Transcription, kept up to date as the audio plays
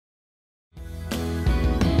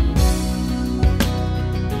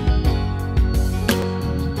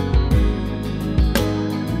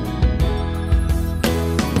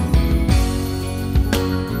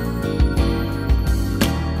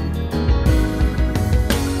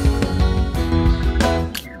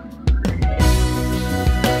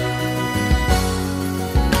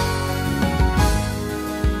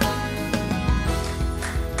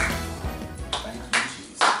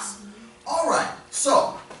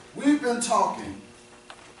We've been talking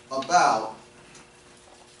about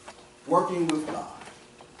working with God.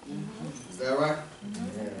 Is that right?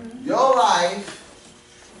 Your life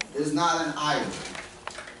is not an idol.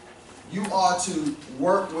 You are to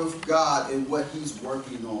work with God in what He's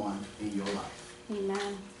working on in your life.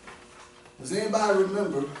 Amen. Does anybody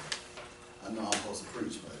remember? I know I'm supposed to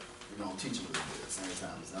preach, but we're going to teach a little bit at the same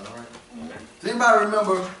time. Is that all right? Does anybody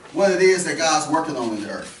remember what it is that God's working on in the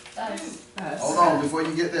earth? Hold on, before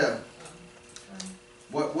you get there.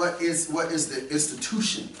 What is the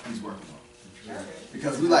institution He's working on?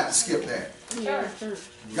 Because we like to skip that. Church.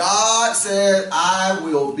 God said, I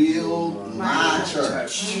will build my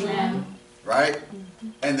church. Amen. Right?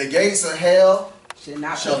 And the gates of hell shall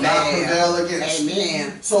not prevail against.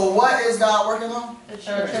 Amen. So what is God working on? The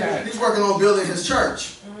church. He's working on building His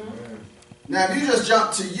church. Now if you just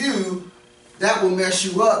jump to you, that will mess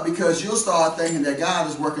you up because you'll start thinking that God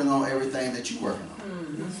is working on everything that you're working on.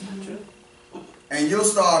 And you'll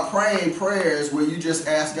start praying prayers where you just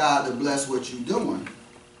ask God to bless what you're doing.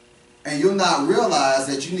 And you'll not realize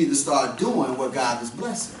that you need to start doing what God is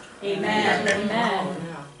blessing. Amen. Amen.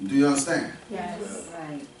 Do you understand? Yes.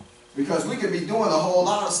 Right. Because we could be doing a whole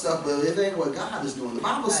lot of stuff, but it ain't what God is doing. The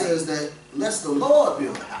Bible says that lest the Lord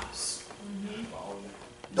build a house.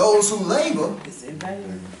 Those who labor,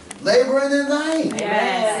 laboring in vain.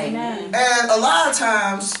 Yes. Amen. And a lot of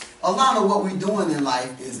times, a lot of what we're doing in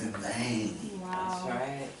life is in vain. Wow. That's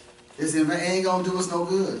right. It's in vain. It ain't going to do us no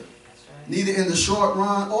good. Neither in the short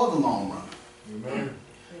run or the long run. Amen.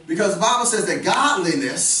 Because the Bible says that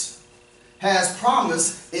godliness has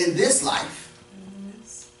promise in this life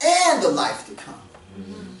and the life to come.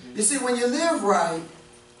 You see, when you live right,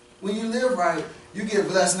 you get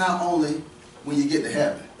blessed not only when you get to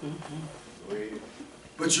heaven,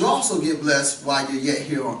 but you also get blessed while you're yet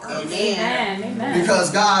here on earth. Amen. Amen.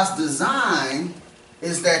 Because God's design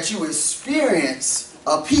is that you experience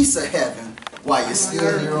a piece of heaven while you're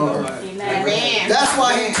still here on earth. Amen. That's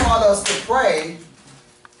why He taught us to pray,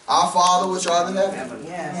 Our Father which art in heaven,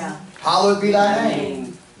 Yes. hallowed be thy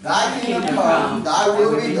name. Thy kingdom come, thy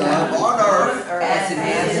will be done on earth as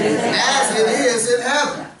it is in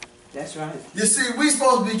heaven. That's right. You see, we're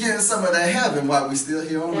supposed to be getting some of that heaven while we're still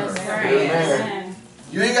here on That's earth. right. Amen.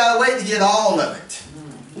 You ain't got to wait to get all of it.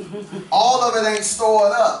 All of it ain't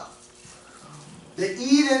stored up. The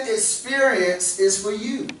Eden experience is for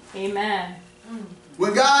you. Amen.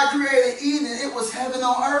 When God created Eden, it was heaven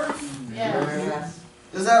on earth. Yes.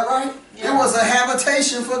 Is that right? Yeah. It was a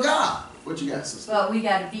habitation for God. What you got, sister? Well, we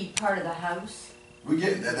got to be part of the house. We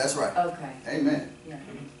get that. That's right. Okay. Amen. Yeah.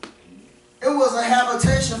 It was a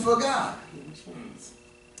habitation for God.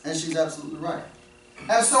 And she's absolutely right.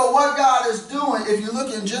 And so what God is doing, if you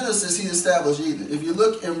look in Genesis, He established Eden. If you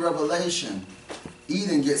look in Revelation,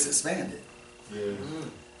 Eden gets expanded. Yes.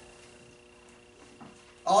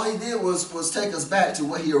 All He did was take us back to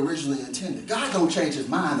what He originally intended. God don't change His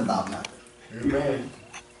mind about nothing. Amen.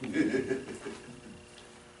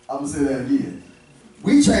 I'm going to say that again.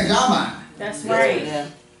 We change our mind. That's right. Yeah.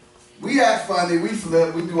 We act funny, we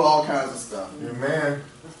flip, we do all kinds of stuff. Amen.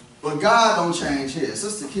 But God don't change His.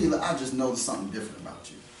 Sister Keela, I just noticed something different about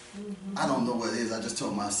you. I don't know what it is. I just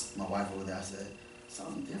told my wife over there, I said,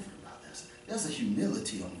 something different about this. There's a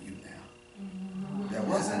humility on you now. That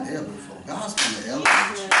wasn't there before. God's going to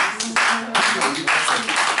elevate you. The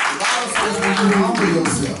Bible says when you humble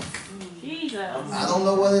yourself. Jesus. I don't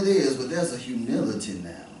know what it is, but there's a humility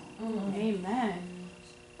now. Amen.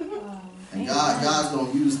 And God's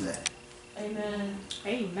going to use that. Amen.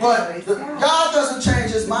 Amen. But God doesn't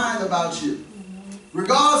change His mind about you.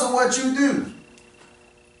 Regardless of what you do.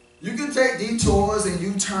 You can take detours and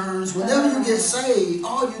U-turns. Whenever you get saved,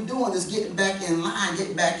 all you're doing is getting back in line,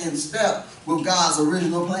 getting back in step with God's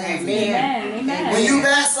original plan for you. Amen. Amen. When you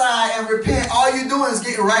backslide and repent, all you're doing is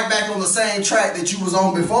getting right back on the same track that you was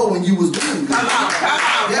on before when you was doing good. There's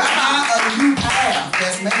not a new path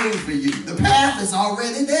that's made for you. The path is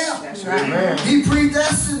already there. That's right. Amen. He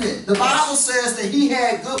predestined it. The Bible says that He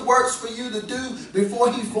had good works for you to do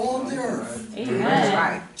before He formed the earth. That's Amen.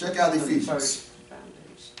 right. Check out Ephesians.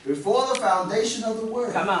 Before the foundation of the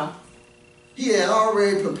world, Come on. He had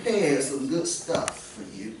already prepared some good stuff for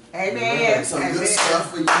you. Amen. Some good stuff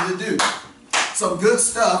for you to do. Some good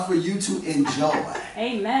stuff for you to enjoy.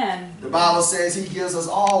 Amen. The Bible says He gives us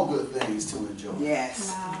all good things to enjoy. Yes.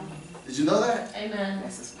 Wow. Did you know that? Amen.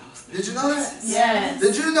 Did you know that? Yes.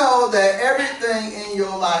 Did you know that everything in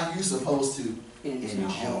your life you're supposed to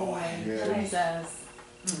enjoy? Jesus.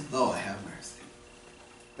 Lord have mercy.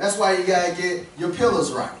 That's why you got to get your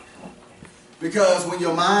pillars right. Because when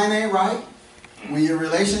your mind ain't right, when your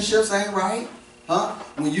relationships ain't right,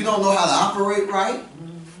 when you don't know how to operate right,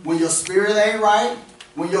 When your spirit ain't right,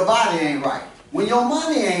 when your body ain't right, when your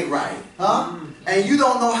money ain't right, huh? And you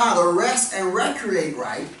don't know how to rest and recreate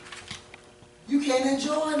right, you can't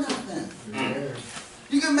enjoy nothing. Amen.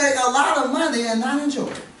 You can make a lot of money and not enjoy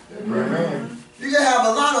it. Amen. You can have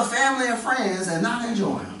a lot of family and friends and not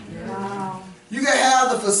enjoy them. Wow. You can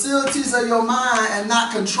have the facilities of your mind and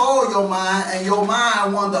not control your mind, and your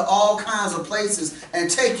mind wander all kinds of places and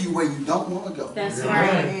take you where you don't want to go. That's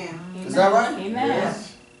Amen. right. Is that right? Amen.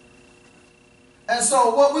 Yes. And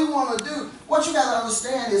so what we want to do, what you got to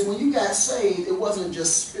understand is when you got saved, it wasn't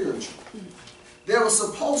just spiritual. There was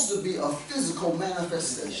supposed to be a physical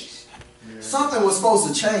manifestation. Something was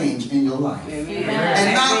supposed to change in your life. Amen.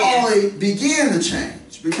 And not only begin to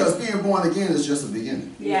change, because being born again is just a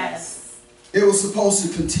beginning. Yes. It was supposed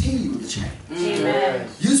to continue to change. Amen.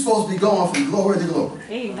 You're supposed to be going from glory to glory.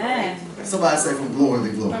 Amen. Somebody say from glory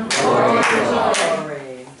to glory.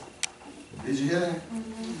 Glory. Did you hear that?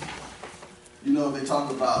 You know, they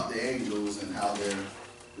talk about the angels and how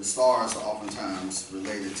the stars are oftentimes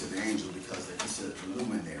related to the angels because they're considered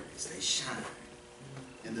luminaries. They shine.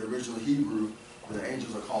 In the original Hebrew, the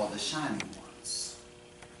angels are called the shining ones.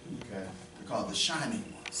 Okay? They're called the shining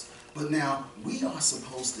ones. But now, we are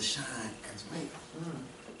supposed to shine as well.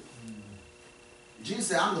 Jesus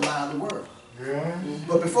said, I'm the light of the world. Yeah.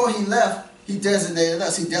 But before he left, he designated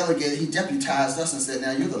us, he delegated, he deputized us and said,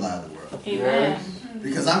 now you're the light of the world. Amen.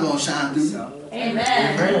 Because I'm going to shine through you. Amen.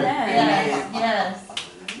 Amen. Amen. Yes.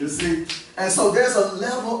 You see? And so there's a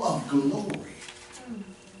level of glory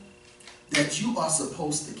that you are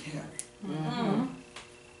supposed to carry.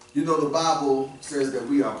 You know, the Bible says that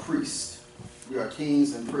we are priests. We are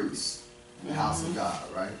kings and priests in the house of God,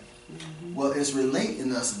 right? Well, it's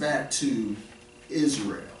relating us back to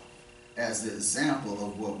Israel as the example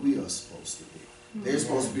of what we are supposed to be. They're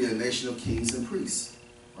supposed to be a nation of kings and priests,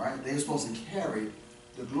 right? They're supposed to carry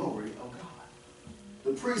the glory of God.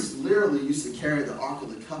 The priests literally used to carry the Ark of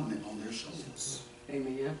the Covenant on their shoulders.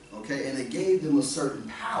 Amen. Okay, and it gave them a certain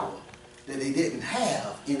power that they didn't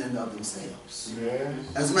have in and of themselves. Yeah.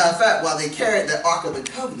 As a matter of fact, while they carried the Ark of the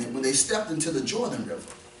Covenant, when they stepped into the Jordan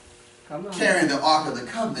River, Come on. carrying the Ark of the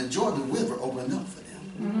Covenant, Jordan River opened up for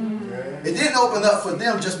them. Yeah. It didn't open up for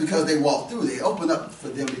them just because they walked through. They opened up for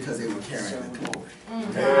them because they were carrying the glory.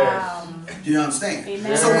 Yes. Do you understand?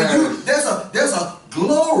 Amen. So when you there's a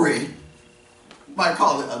glory, you might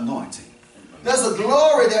call it anointing. There's a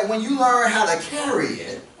glory that when you learn how to carry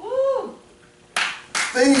it,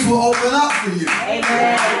 things will open up for you.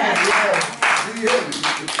 Amen. Do you hear me?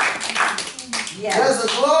 Yes. There's a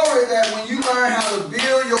glory that when you learn how to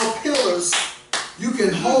build your pillars, you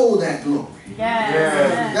can hold that glory.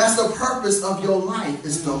 Yes. That's the purpose of your life,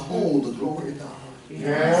 is to hold the glory of God.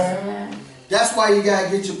 Yeah. That's why you got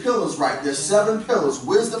to get your pillars right. There's 7 pillars.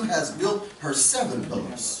 Wisdom has built her 7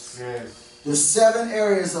 pillars. Yes. The 7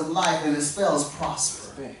 areas of life, and it spells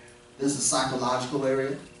prosper. There's the psychological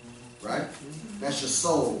area, right? That's your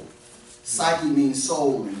soul. Psyche means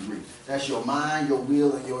soul in Greek. That's your mind, your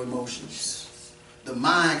will, and your emotions. The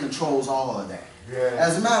mind controls all of that. Yes.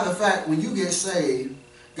 As a matter of fact, when you get saved,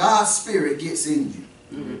 God's Spirit gets in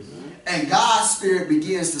you. And God's Spirit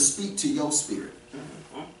begins to speak to your spirit.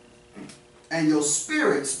 And your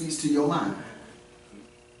spirit speaks to your mind.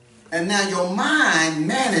 And now your mind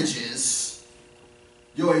manages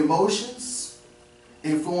your emotions,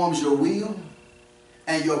 informs your will,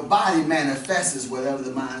 and your body manifests whatever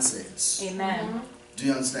the mind says. Amen. Do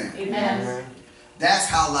you understand? Amen. That's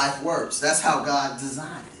how life works. That's how God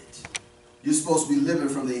designed it. You're supposed to be living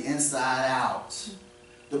from the inside out.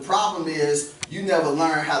 The problem is you never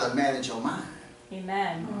learn how to manage your mind.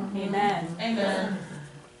 Amen. Amen. Amen.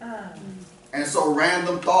 And so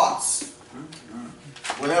random thoughts,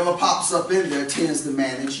 whatever pops up in there tends to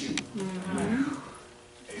manage you.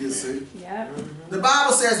 You see? Yep. The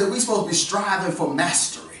Bible says that we're supposed to be striving for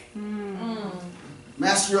mastery.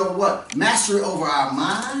 Mastery over what? Mastery over our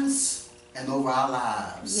minds and over our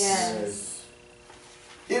lives. Yes.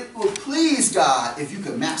 It will please God if you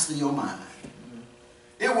can master your mind.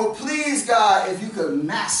 It will please God if you can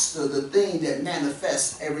master the thing that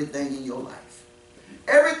manifests everything in your life.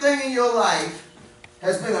 Everything in your life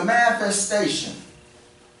has been a manifestation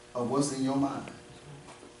of what's in your mind.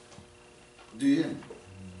 Do you?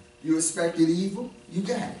 You expected evil, you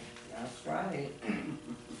got it. That's right.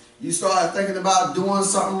 You started thinking about doing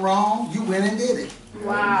something wrong, you went and did it.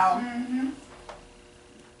 Wow.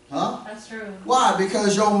 Huh? That's true. Why?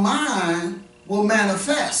 Because your mind will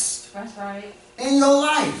manifest That's right. in your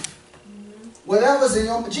life. Whatever's in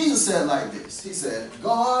your... Jesus said like this. He said,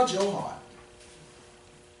 guard your heart.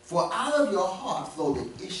 For out of your heart flow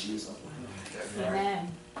the issues of life.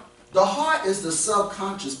 Amen. The heart is the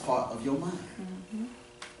subconscious part of your mind.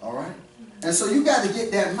 All right? And so you got to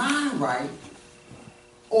get that mind right,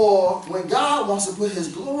 or when God wants to put his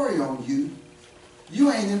glory on you,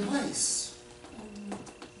 you ain't in place.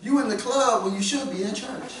 You in the club when you should be in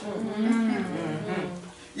church.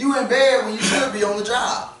 You in bed when you should be on the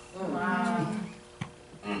job. Wow.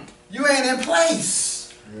 You ain't in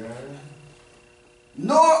place. Yeah.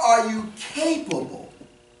 Nor are you capable.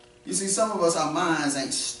 You see, some of us, our minds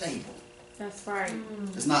ain't stable. That's right.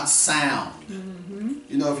 It's not sound.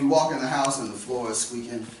 You know, if you walk in the house and the floor is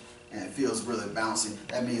squeaking and it feels really bouncy,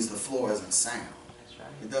 that means the floor isn't sound.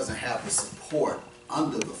 It doesn't have the support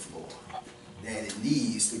under the floor that it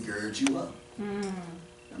needs to gird you up.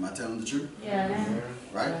 Am I telling the truth? Yeah.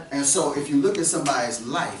 Right? And so if you look at somebody's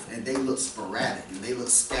life and they look sporadic and they look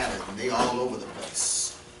scattered and they all over the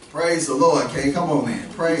place. Praise the Lord, Kay. Come on, man.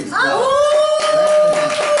 Praise God.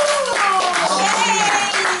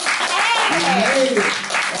 You made it.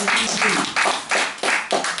 Thank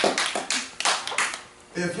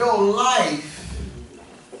you, if your life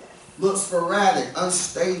looks sporadic,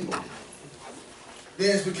 unstable,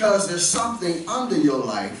 then it's because there's something under your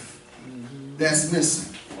life that's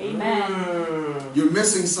missing. Amen. You're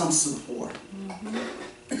missing some support.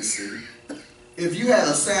 You see? If you had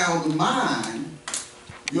a sound mind,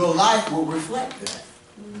 your life will reflect that.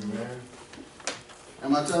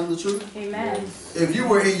 Am I telling the truth? Amen. If you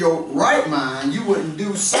were in your right mind, you wouldn't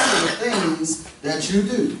do some of the things that you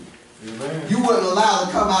do. Amen. You wouldn't allow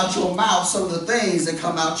to come out your mouth some of the things that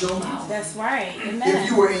come out your mouth. That's right. Amen. If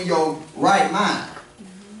you were in your right mind.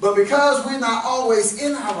 But because we're not always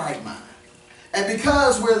in our right mind, and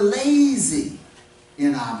because we're lazy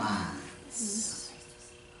in our minds,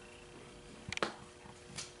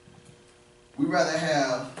 we rather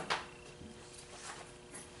have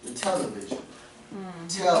the television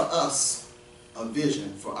tell us a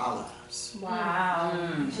vision for our lives.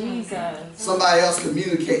 Wow. Jesus. Somebody else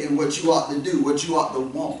communicating what you ought to do, what you ought to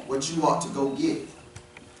want, what you ought to go get.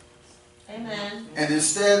 Amen. And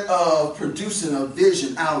instead of producing a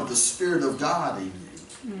vision out of the Spirit of God in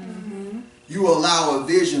you, you allow a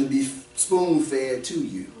vision be spoon-fed to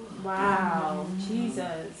you. Wow.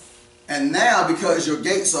 Jesus. And now, because your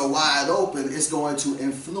gates are wide open, it's going to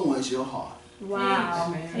influence your heart.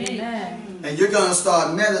 Wow. Amen. And you're going to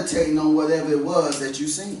start meditating on whatever it was that you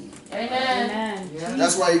seen. Amen. Amen.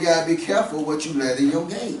 That's why you got to be careful what you let in your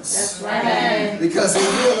gates. That's right. Because it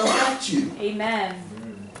will affect you. Amen.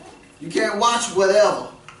 You can't watch whatever,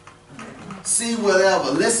 see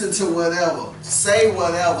whatever, listen to whatever, say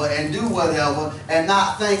whatever, and do whatever, and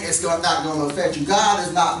not think it's not going to affect you. God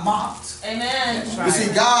is not mocked. Amen. You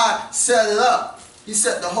see, God set it up. He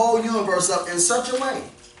set the whole universe up in such a way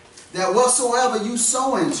that whatsoever you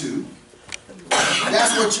sow into,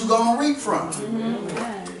 that's what you're going to reap from.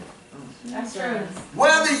 Amen. That's true.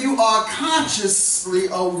 Whether you are consciously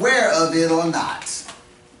aware of it or not.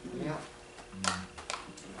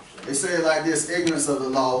 They say it like this: ignorance of the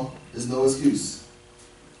law is no excuse.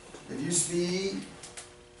 If you speed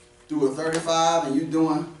through a 35 and you're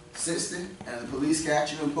doing 60 and the police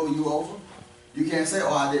catch you and pull you over, you can't say,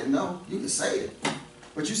 oh, I didn't know. You can say it,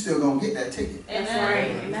 but you're still going to get that ticket. That's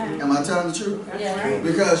right. Amen. Am I telling the truth? Yeah.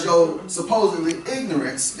 Because your supposedly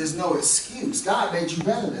ignorance is no excuse. God made you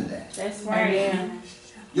better than that. That's right.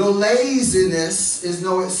 Your laziness is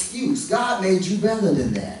no excuse. God made you better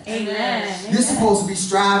than that. Amen. You're supposed to be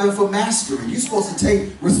striving for mastery. You're supposed to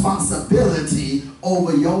take responsibility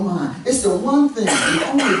over your mind. It's the one thing,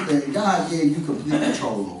 the only thing God gave you complete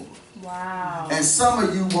control over. Wow. And some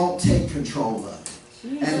of you won't take control of it.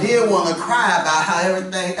 And then want to cry about how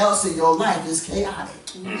everything else in your life is chaotic.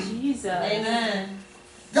 Jesus. Amen.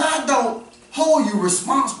 God don't hold you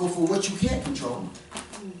responsible for what you can't control.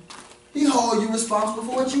 He holds you responsible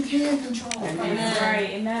for what you can control. That's right.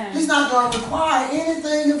 Amen. He's not going to require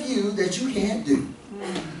anything of you that you can't do.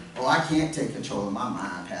 Oh, I can't take control of my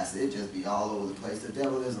mind, Pastor. It just be all over the place. The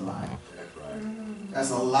devil is a lie. That's right. That's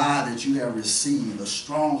a lie that you have received, a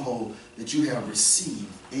stronghold that you have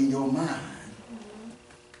received in your mind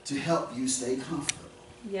to help you stay comfortable.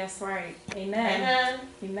 Yes, right. Amen. Amen.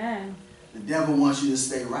 Amen. The devil wants you to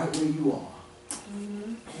stay right where you are.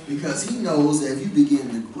 Because he knows that if you begin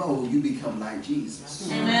to grow, you become like Jesus.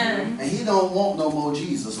 Amen. And he don't want no more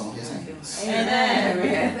Jesus on his hands.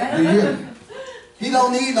 Amen. Do you hear me? He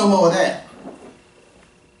don't need no more of that.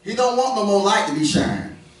 He don't want no more light to be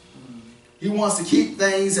shining. He wants to keep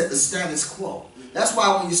things at the status quo. That's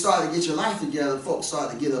why when you start to get your life together, folks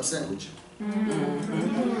start to get upset with you.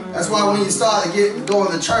 That's why when you start to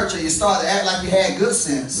going to church and you start to act like you had good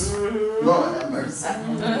sense, Lord have mercy.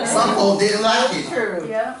 Some folks didn't like it. True.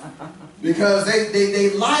 Yeah. Because they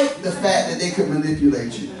like the fact that they could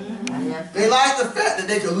manipulate you. They like the fact that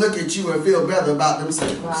they could look at you and feel better about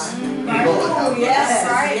themselves. Lord help us.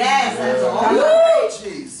 Yes, that's all. Woo,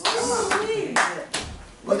 Jesus.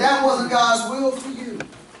 But that wasn't God's will for you.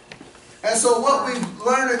 And so what we've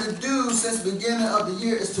learned to do since the beginning of the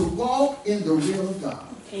year is to walk in the will of God.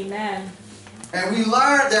 Amen. And we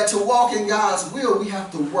learned that to walk in God's will, we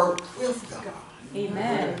have to work with God.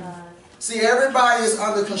 Amen. See, everybody is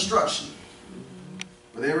under construction,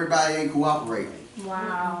 but everybody ain't cooperating.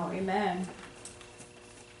 Wow. Amen.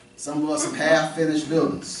 Some of us have half-finished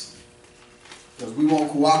buildings because we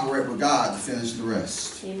won't cooperate with God to finish the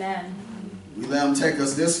rest. Amen. We let Him take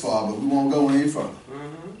us this far, but we won't go any further.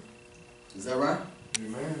 Is that right?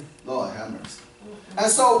 Amen. Lord have mercy.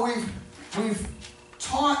 And so we've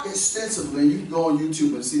taught extensively, and you can go on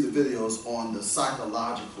YouTube and see the videos on the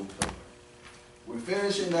psychological pillar. We're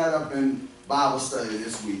finishing that up in Bible study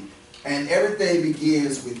this week. And everything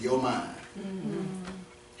begins with your mind.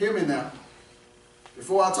 Hear me now.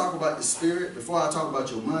 Before I talk about the spirit, before I talk about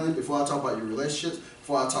your money, before I talk about your relationships,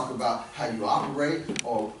 before I talk about how you operate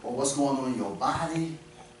or what's going on in your body,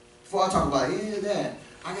 before I talk about any of that,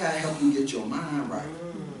 I got to help you get your mind right.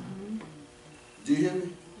 Do you hear me?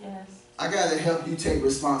 Yes. I got to help you take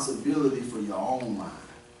responsibility for your own mind.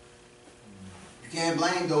 You can't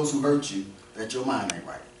blame those who hurt you that your mind ain't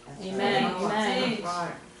right. Amen. Amen. That's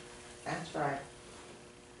right. That's right.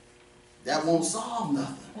 That won't solve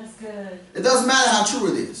nothing. That's good. It doesn't matter how true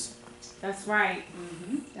it is. That's right.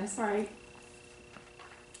 That's right.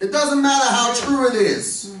 It doesn't matter how true it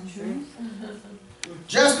is.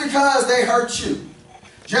 Just because they hurt you,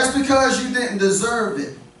 just because you didn't deserve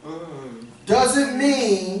it, doesn't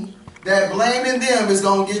mean that blaming them is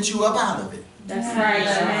going to get you up out of it. That's right.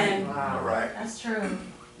 Amen. All right. That's true.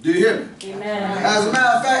 Do you hear me? Amen. As a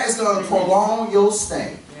matter of fact, it's going to prolong your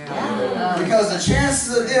stay. Because the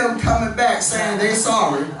chances of them coming back saying they're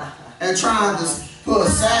sorry and trying to put a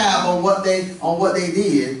salve on what they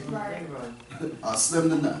did are slim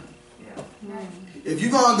to none. If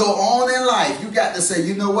you're going to go on in life, you got to say,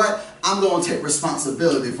 you know what? I'm going to take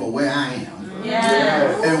responsibility for where I am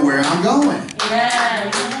and where I'm going.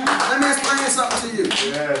 Let me explain something to you.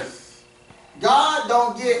 Yes. God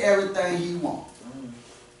don't get everything He wants.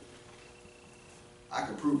 I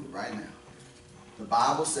can prove it right now. The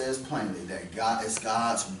Bible says plainly that God is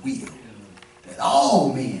God's will that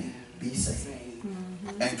all men be saved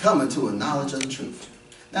and come into a knowledge of the truth.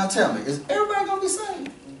 Now tell me, is everybody going to be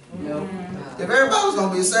saved? Nope. If everybody was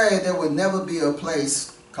going to be saved, there would never be a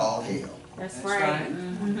place called hell. That's right.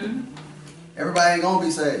 Everybody ain't going to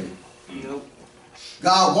be saved. Nope.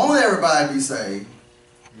 God wants everybody to be saved,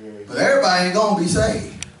 but everybody ain't going to be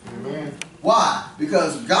saved. Amen. Why?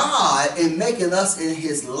 Because God, in making us in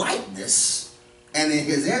His likeness and in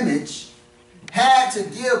His image, had to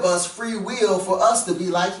give us free will for us to be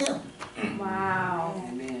like Him. Wow.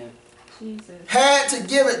 Amen. Jesus. Had to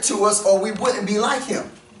give it to us or we wouldn't be like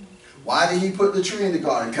Him. Why did He put the tree in the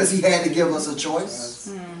garden? Because He had to give us a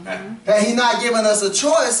choice. Had He not given us a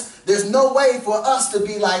choice, there's no way for us to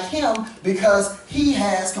be like Him because He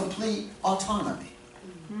has complete autonomy.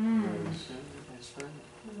 That's right.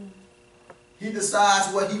 He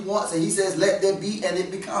decides what He wants and He says, let there be, and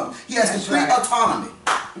it becomes. He has That's complete right. autonomy.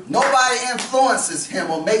 Nobody influences Him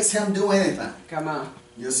or makes Him do anything. Come on.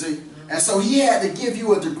 You see? And so He had to give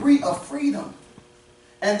you a degree of freedom.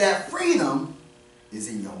 And that freedom is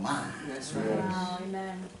in your mind. That's right. Wow.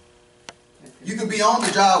 Amen. You could be on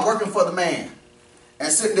the job working for the man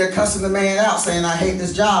and sitting there cussing the man out saying, I hate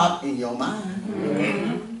this job, in your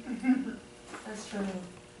mind. That's true.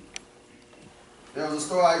 There was a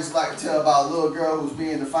story I used to like to tell about a little girl who was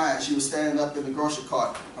being defiant. She was standing up in the grocery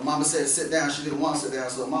cart. Her mama said sit down. She didn't want to sit down,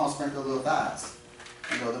 so her mama spanked her little thighs.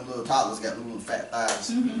 You know, them little toddlers got them little fat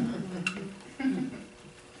thighs.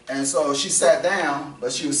 And so she sat down,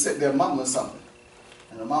 but she was sitting there mumbling something.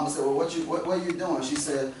 And her mama said, well, what are you doing? She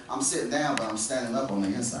said, I'm sitting down, but I'm standing up on the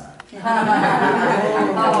inside. Oh,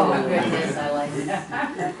 goodness, I like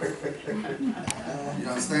that. You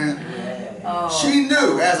understand? Oh. She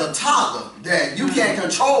knew as a toddler that you can't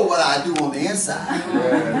control what I do on the inside.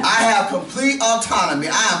 I have complete autonomy.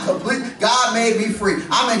 I am complete. God made me free.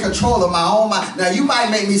 I'm in control of my own mind. Now you might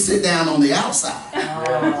make me sit down on the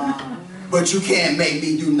outside. But you can't make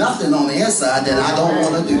me do nothing on the inside that I don't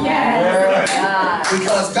want to do.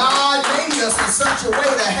 Because God made us in such a way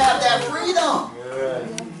to have that freedom.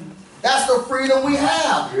 That's the freedom we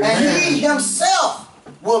have. And He Himself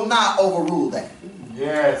will not overrule that.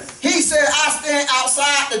 Yes. He said, I stand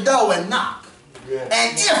outside the door and knock. Yes.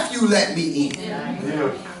 And if you let me in.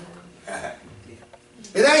 Yes.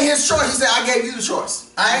 It ain't his choice. He said, I gave you the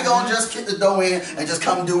choice. I ain't going to just kick the door in and just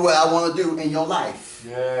come do what I want to do in your life.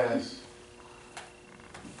 Yes.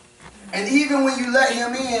 And even when you let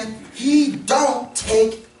him in, he don't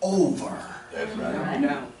take over. That's right. I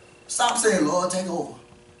know. Stop saying, Lord, take over.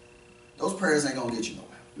 Those prayers ain't going to get you nowhere.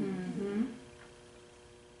 Mm-hmm.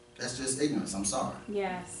 That's just ignorance. I'm sorry.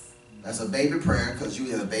 Yes. That's a baby prayer because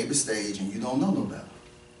you're in a baby stage and you don't know no better.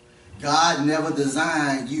 God never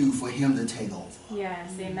designed you for him to take over.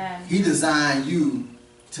 Yes. Amen. He designed you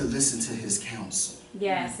to listen to his counsel,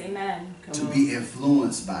 Yes. Amen. to be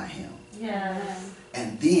influenced by him, Yes.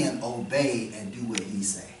 and then obey and do what he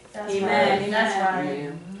say. That's Amen. right. That's right.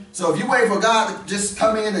 Amen. So if you wait for God to just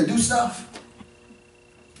come in and do stuff,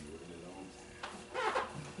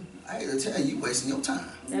 I hate to tell you, you're wasting your time.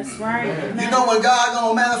 That's right. Amen. Amen. You know when God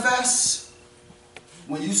gonna manifest?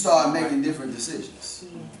 When you start making different decisions.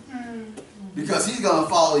 Because he's gonna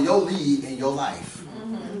follow your lead in your life.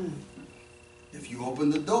 If you open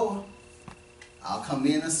the door, I'll come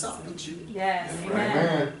in and sup with you. Yes. Amen.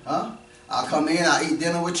 Amen. Huh? I'll come in, I'll eat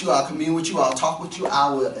dinner with you, I'll commune with you, I'll talk with you, I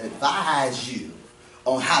will advise you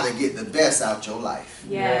on how to get the best out your life.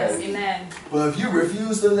 Yes. Yes. Amen. But if you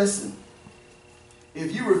refuse to listen,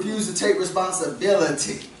 if you refuse to take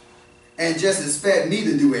responsibility and just expect me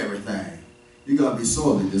to do everything, you're going to be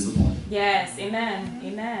sorely disappointed. Yes. Amen.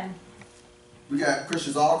 Amen. We got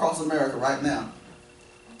Christians all across America right now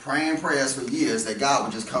praying prayers for years that God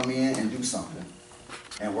would just come in and do something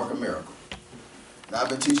and work a miracle. And I've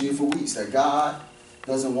been teaching you for weeks that God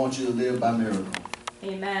doesn't want you to live by miracle.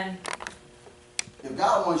 Amen. If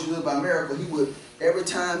God wants you to live by miracle, he would, every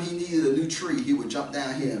time he needed a new tree, he would jump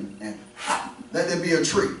down here and let there be a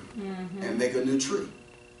tree and make a new tree.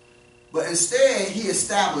 But instead, he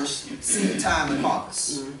established seed time and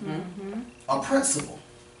harvest. A principle.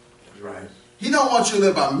 That's right. He don't want you to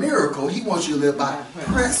live by miracle. He wants you to live by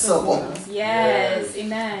principle. Yes.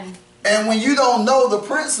 Amen. And when you don't know the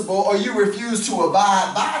principle or you refuse to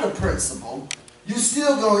abide by the principle, you're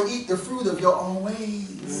still going to eat the fruit of your own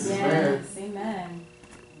ways. Yes. Amen.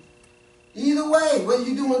 Either way, whether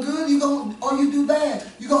you're doing good or you do bad,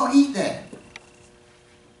 you're going to eat that.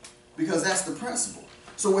 Because that's the principle.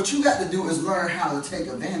 So what you got to do is learn how to take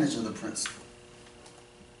advantage of the principle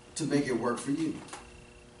to make it work for you.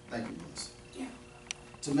 Thank you, Melissa. Yeah.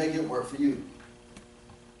 To make it work for you.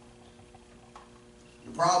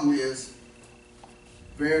 The problem is,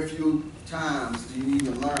 very few times do you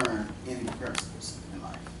even learn any principles in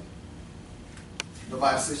life.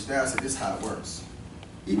 Nobody sits down and says, this is how it works.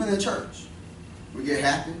 Even in church, we get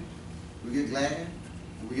happy, we get glad,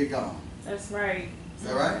 and we get gone. That's right. Is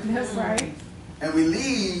that right? That's right. And we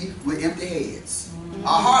leave with empty heads.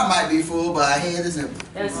 Our heart might be full, but our head is empty.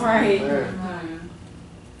 That's right. Amen.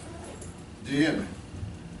 Do you hear me?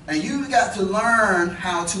 And you got to learn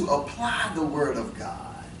how to apply the Word of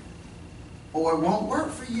God, or it won't work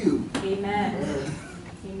for you. Amen.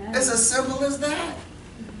 Amen. It's as simple as that.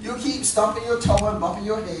 You'll keep stumping your toe and bumping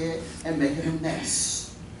your head and making a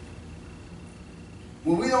mess.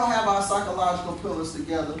 When we don't have our psychological pillars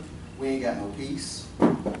together, we ain't got no peace.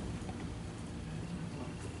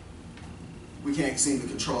 We can't seem to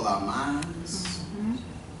control our minds.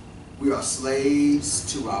 We are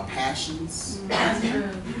slaves to our passions. That's true.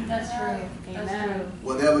 That's true. That's Amen. true.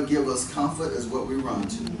 Whatever gives us comfort is what we run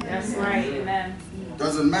to. That's right. Amen.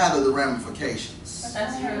 Doesn't matter the ramifications.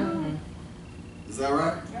 That's true. Is that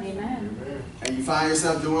right? Amen. Amen. And you find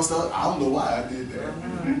yourself doing stuff, I don't know why I did that.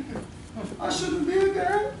 I shouldn't have did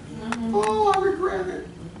that. Oh, I regret it.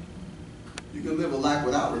 You can live a life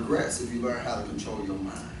without regrets if you learn how to control your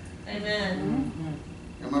mind. Amen.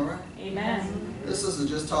 Am I right? Amen. This sister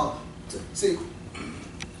just talked. See,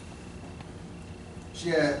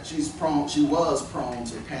 she was prone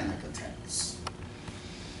to panic attacks.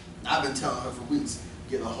 I've been telling her for weeks,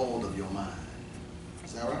 get a hold of your mind.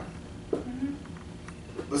 Is that right?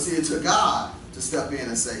 But see, it took God to step in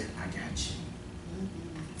and say, I got you.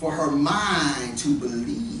 For her mind to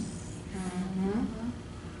believe.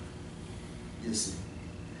 You see.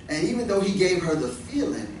 And even though he gave her the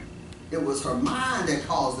feeling, it was her mind that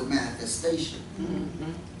caused the manifestation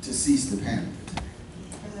to cease the panic attack.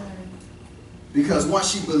 Because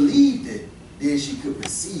once she believed it, then she could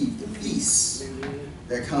receive the peace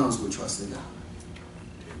that comes with trusting God.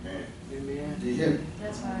 Amen. Do you hear me?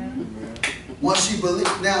 That's right. Amen. Once she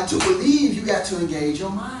believed, now to believe, you got to engage your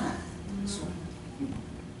mind.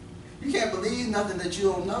 You can't believe nothing that you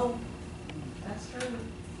don't know. That's true.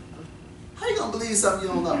 How you gonna believe something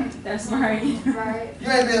you don't know? That's right. Right. You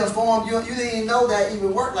ain't been informed. You didn't even know that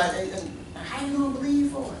even worked like that. How you gonna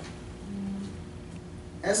believe for it?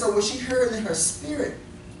 And so when she heard in her spirit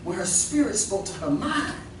when her spirit spoke to her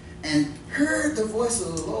mind and heard the voice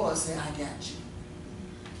of the Lord say, I got you.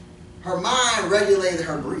 Her mind regulated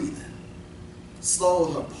her breathing,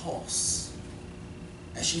 slowed her pulse,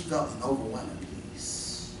 and she felt an overwhelming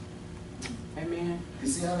peace. Amen. You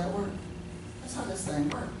see how that works? That's how this thing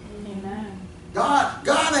works. Amen.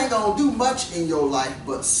 God ain't going to do much in your life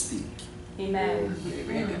but speak. Amen.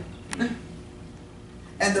 Amen.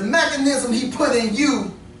 And the mechanism he put in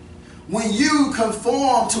you, when you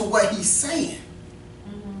conform to what he's saying,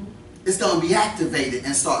 it's going to be activated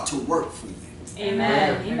and start to work for you.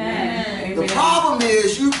 Amen. Amen. Amen. The problem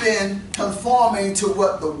is you've been conforming to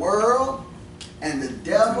what the world and the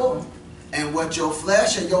devil and what your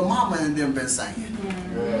flesh and your mama and them been saying.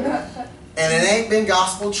 And it ain't been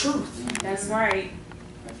gospel truth. That's right.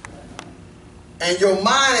 And your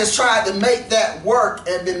mind has tried to make that work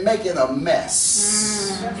and been making a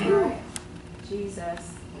mess. That's right.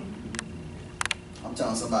 Jesus. I'm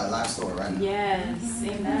telling somebody a life story right now. Yes.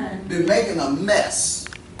 Amen. Been making a mess.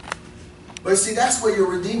 But see, that's where your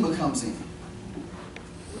Redeemer comes in.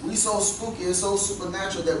 We so spooky and so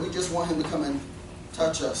supernatural that we just want him to come and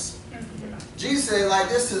touch us. Jesus said like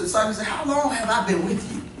this to the disciples, he said, how long have I been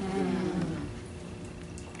with you?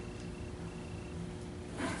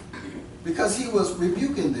 Because he was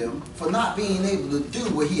rebuking them for not being able to do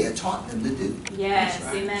what he had taught them to do. Yes.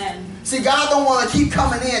 Amen. See, God don't want to keep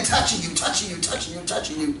coming in, touching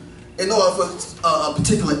you in order for a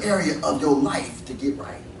particular area of your life to get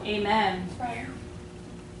right. Amen.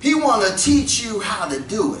 He want to teach you how to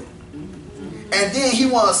do it. And then he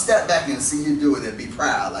want to step back and see you do it and be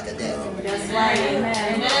proud like a daddy. That's right.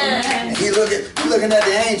 Amen. And he looking at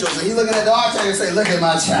the angels and he looking at the archangel and say, look at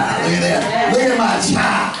my child. Look at that. Look at my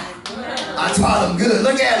child. I taught him good.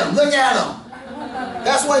 Look at him. Look at him.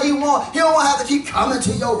 That's what he want. He don't want to have to keep coming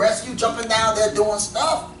to your rescue, jumping down there doing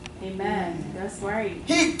stuff. Amen. That's right.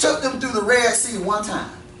 He took them through the Red Sea one time.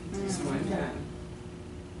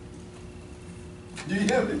 Do you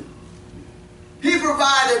hear me? He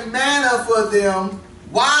provided manna for them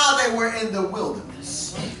while they were in the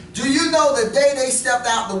wilderness. Do you know the day they stepped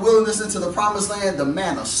out the wilderness into the promised land, the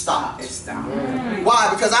manna stopped? It stopped. Why?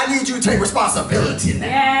 Because I need you to take responsibility now.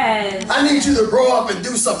 Yes. I need you to grow up and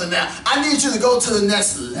do something now. I need you to go to the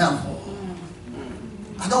next level.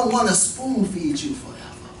 I don't want to spoon feed you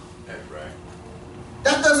forever. That's right.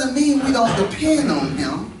 That doesn't mean we don't depend on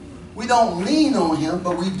him. We don't lean on him,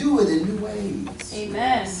 but we do it in new ways.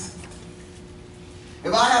 Amen.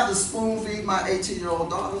 If I have to spoon feed my 18-year-old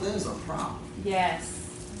daughter, there's a problem. Yes.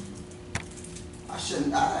 I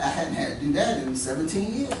hadn't had to do that in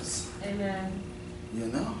 17 years. Amen. You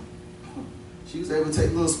know? She was able to take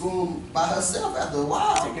a little spoon by herself after a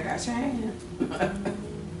while. Take it out your hand.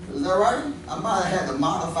 Is that right? I might have had to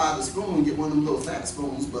modify the spoon and get one of them little fat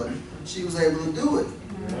spoons, but she was able to do it.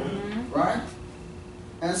 Right?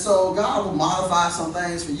 And so God will modify some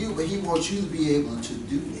things for you, but he wants you to be able to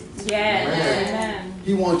do it. Yes. Amen.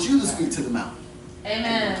 He wants you to speak to the mountain.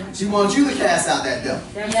 Amen. He wants you to cast out that devil.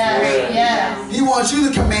 That's Yes. right. Yes. He wants you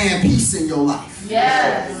to command peace in your life.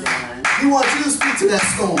 Yes. He wants you to speak to that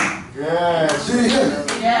storm. Yes. Do you hear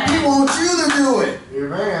me? Yes. He wants you to do it.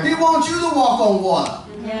 Amen. He wants you to walk on water.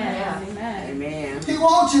 Yes. Amen. Amen. He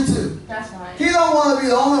wants you to. That's right. He don't want to be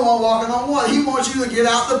the only one walking on water. He wants you to get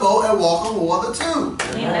out the boat and walk on water too.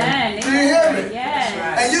 Amen. Do you hear me?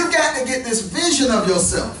 Yes. And you got to get this vision of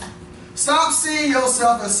yourself. Stop seeing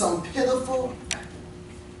yourself as some pitiful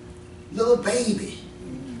little baby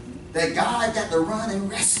that God got to run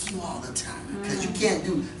and rescue all the time because you can't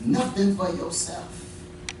do nothing for yourself.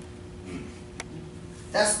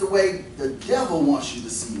 That's the way the devil wants you to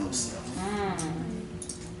see yourself.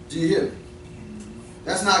 Do you hear me?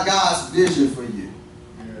 That's not God's vision for you.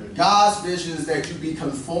 God's vision is that you be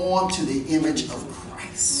conformed to the image of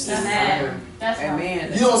Christ. Amen. That's right.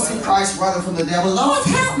 Amen. You don't see Christ running from the devil. Lord,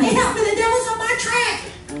 help me, the devil's on my track.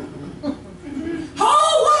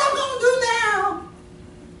 Oh, what I'm going to do now?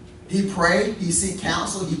 He pray, he seek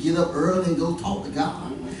counsel, he get up early and go talk to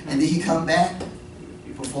God. And then he come back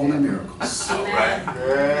performing miracles. Amen.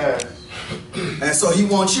 Yes. And so he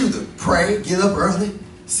wants you to pray, get up early,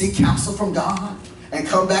 seek counsel from God, and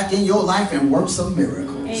come back in your life and work some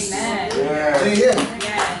miracles. Amen. Do you Yes. hear me?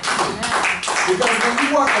 Yes. Amen. Because when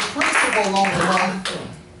you work the principle along the run,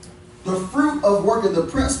 the fruit of working the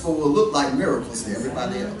principle will look like miracles to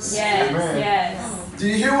everybody else. Yes. Amen. Yes. Do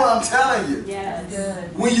you hear what I'm telling you? Yes.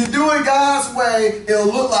 Good. When you do it God's way, it'll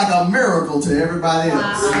look like a miracle to everybody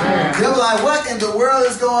else. Amen. They'll be like, what in the world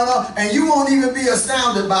is going on? And you won't even be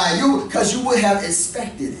astounded by it because you would have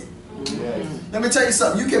expected it. Yes. Let me tell you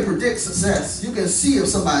something. You can predict success. You can see if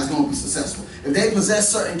somebody's going to be successful. if they possess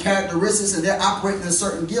certain characteristics and they're operating in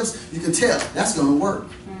certain gifts, you can tell that's going to work.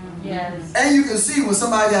 Yes. And you can see when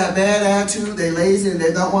somebody got a bad attitude, they lazy, and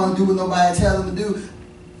they don't want to do what nobody tell them to do,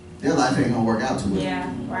 their life ain't going to work out too well.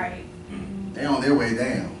 Yeah, right. They're on their way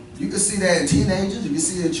down. You can see that in teenagers, you can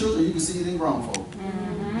see it in children, you can see it in grown folk.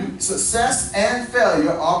 Success and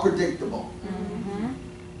failure are predictable.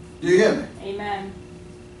 Do you hear me? Amen.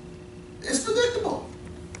 It's predictable.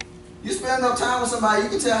 You spend enough time with somebody, you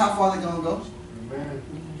can tell how far they're going to go. Amen.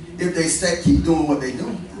 If they keep doing what they're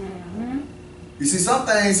doing. You see, some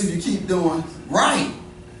things, if you keep doing right,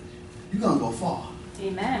 you're going to go far.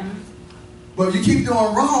 Amen. But if you keep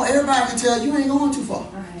doing wrong, everybody can tell you ain't going too far.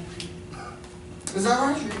 Right. Is that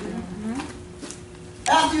right?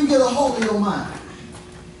 After you get a hold of your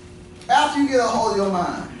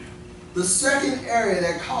mind, the second area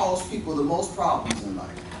that causes people the most problems in life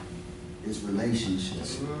is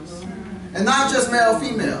relationships. And not just male,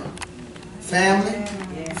 female. Family,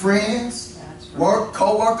 friends, work,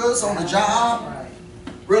 co-workers on the job,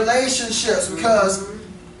 relationships, because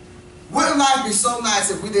wouldn't life be so nice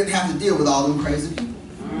if we didn't have to deal with all them crazy people?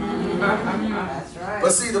 That's right.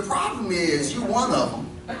 But see, the problem is you one of them.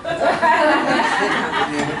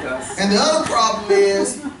 And the other problem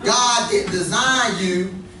is God didn't design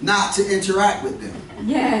you not to interact with them.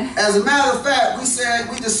 Yeah. As a matter of fact,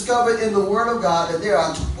 we discovered in the Word of God that there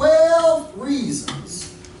are 12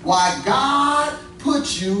 reasons why God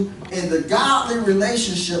put you in the godly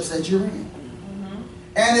relationships that you're in.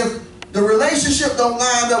 And if the relationship don't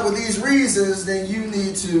line up with these reasons, then you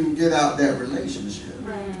need to get out that relationship.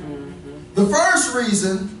 The first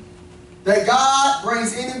reason that God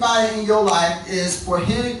brings anybody in your life is for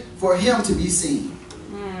him to be seen.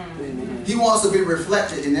 He wants to be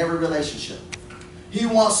reflected in every relationship. He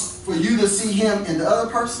wants for you to see him in the other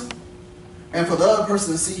person and for the other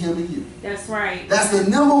person to see him in you. That's right. That's the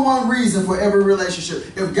number one reason for every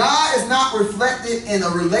relationship. If God is not reflected in a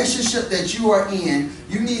relationship that you are in,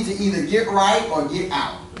 you need to either get right or get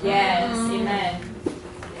out. Yes. Amen.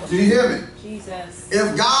 Do you hear me? Jesus.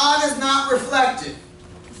 If God is not reflected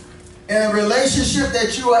in a relationship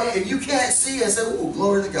that you are in, if you can't see and say, "Oh,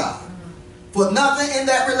 glory to God," for nothing in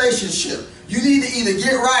that relationship, you need to either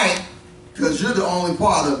get right, because you're the only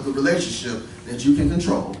part of the relationship that you can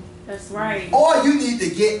control, That's right. or you need to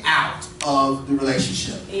get out of the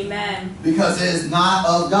relationship Amen. because it is not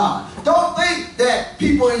of God. Don't think that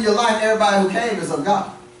people in your life, everybody who came, is of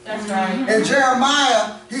God. That's right. In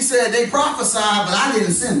Jeremiah, he said they prophesied, but I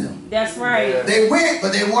didn't send them. That's right. They went,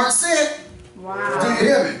 but they weren't sent. Wow. Do you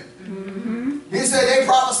hear me? He said they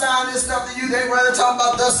prophesying this stuff to you. They rather talk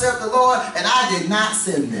about thus saith the Lord, and I did not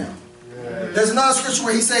send them. There's another scripture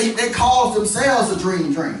where he said they caused themselves to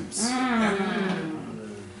dream dreams.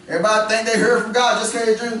 Everybody think they heard from God just because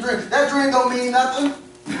they dream a dream. That dream don't mean nothing.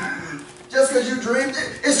 Just because you dreamed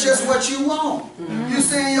it, it's just what you want. You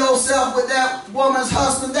seeing yourself with that woman's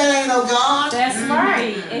husband, that ain't no God. That's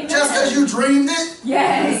right. Amen. Just because you dreamed it,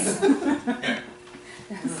 Yes.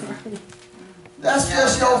 That's right. that's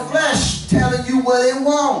just your flesh telling you what it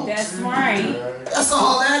wants. That's right. That's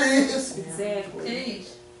all that is. Exactly. Teach.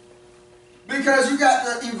 Because you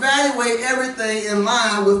got to evaluate everything in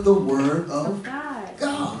line with the Word of Of God.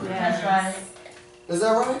 God. That's right. Is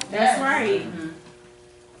that right? That's right.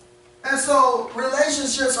 And so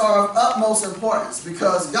relationships are of utmost importance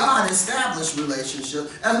because God established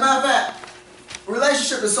relationships. As a matter of fact,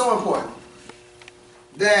 relationship is so important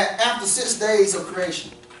that after 6 days of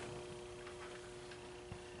creation,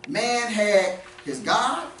 man had his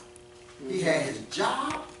God, he had his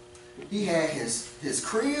job, he had his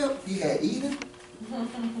crib, he had Eden,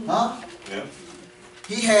 huh? Yeah.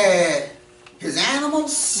 He had his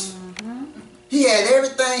animals, he had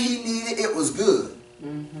everything he needed, it was good.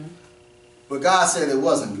 But God said it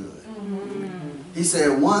wasn't good. He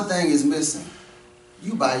said one thing is missing.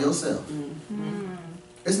 You by yourself.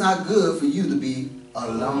 It's not good for you to be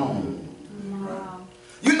alone. Wow.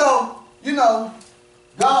 You know,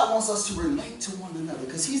 God wants us to relate to one another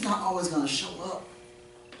because he's not always going to show up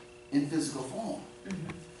in physical form.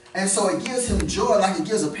 And so it gives him joy, like it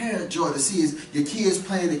gives a parent joy to see your kids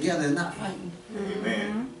playing together and not fighting.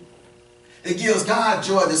 Amen. It gives God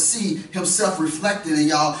joy to see himself reflected in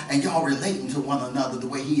y'all and y'all relating to one another the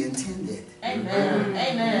way he intended. Amen.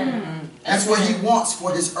 Amen. That's what he wants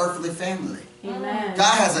for his earthly family. Amen.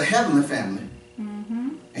 God has a heavenly family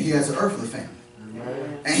and he has an earthly family.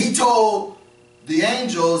 And he told the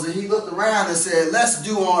angels, and he looked around and said, let's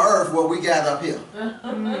do on earth what we got up here.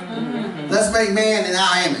 Let's make man in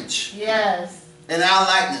our image, Yes. in our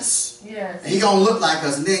likeness. Yes. And he gonna look like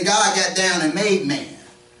us. And then God got down and made man.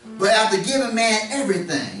 But after giving man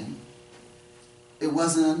everything, it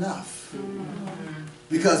wasn't enough.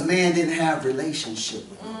 Because man didn't have relationship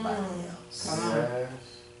with nobody else. Yes.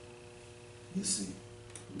 You see,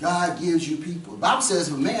 God gives you people. The Bible says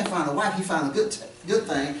if a man find a wife, he find a good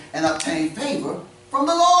thing and obtain favor from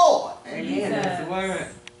the Lord. Amen. That's the word.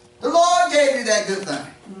 The Lord gave you that good thing.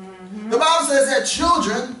 The Bible says that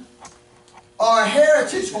children are a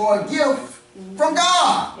heritage or a gift from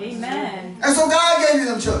God. Amen. And so God gave you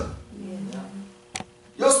them children.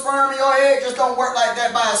 Your sperm and your egg just don't work like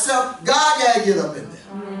that by itself. God got to get up in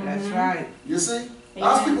there. That's right. You see?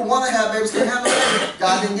 Lots of people want to have babies, can't have a baby.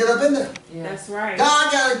 God didn't get up in there. That's right.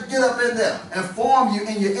 God got to get up in there and form you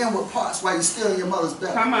in your inward parts while you're still in your mother's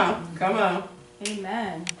belly. Come on. Come on.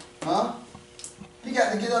 Amen. Huh? He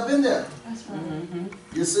got to get up in there. That's right.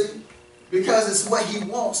 You see? Because it's what he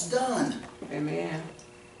wants done. Amen.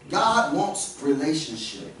 God wants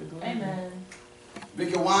relationship. Amen.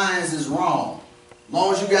 Vicky Wines is wrong. As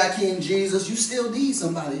long as you got King Jesus, you still need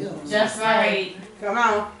somebody else. That's right. Come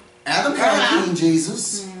on. Adam had King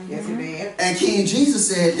Jesus. Yes, it did. And King Jesus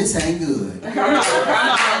said, this ain't good. Come on. Come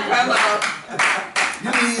on. Come on.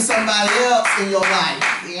 You need somebody else in your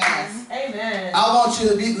life. Yes. Amen. I want you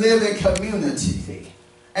to live in community.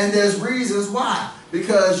 And there's reasons why.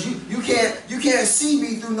 Because you can't see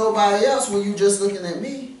me through nobody else when you just looking at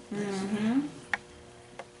me.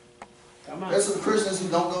 Come on. There's some Christians who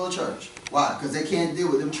don't go to church. Why? Because they can't deal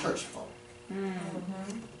with them church folk.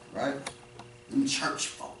 Right? Them church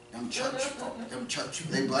folk. Them church folk. Them church.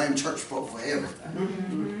 They blame church folk for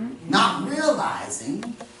everything. Not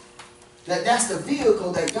realizing that that's the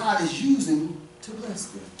vehicle that God is using to bless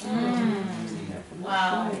them.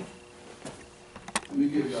 Wow. Let me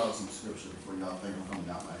give y'all some scripture before y'all think I'm coming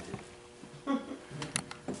down my head.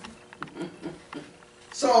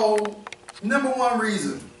 So, number one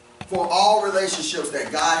reason for all relationships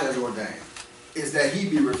that God has ordained is that he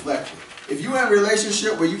be reflected. If you're in a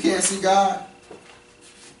relationship where you can't see God,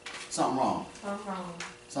 something wrong.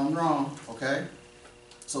 Something wrong, okay?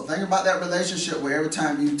 So think about that relationship where every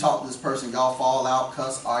time you talk to this person, y'all fall out,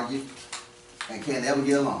 cuss, argue, and can't ever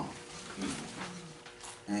get along.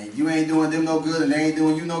 And you ain't doing them no good and they ain't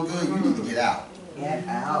doing you no good, you need to get out. Get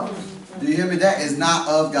out. Do you hear me? That is not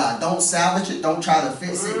of God. Don't salvage it. Don't try to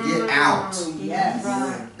fix it. Get out.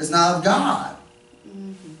 Yes. It's not of God.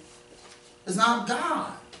 It's not of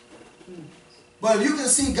God. But if you can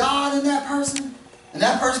see God in that person, and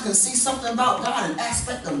that person can see something about God, an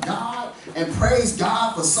aspect of God, and praise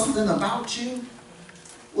God for something about you,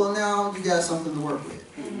 well, now you got something to work with.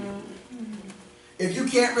 If you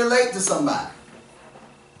can't relate to somebody,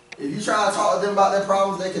 if you try to talk to them about their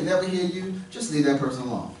problems, they can never hear you, just leave that person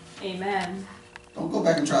alone. Amen. Don't go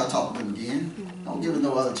back and try to talk to them again. Don't give it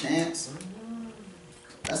no other chance.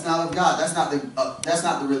 That's not of God. That's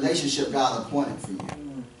not the relationship God appointed for you.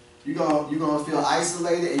 You're gonna feel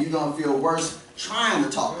isolated and you're gonna feel worse trying to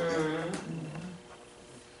talk to them.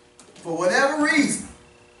 For whatever reason,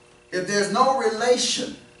 if there's no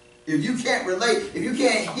relation, if you can't relate, if you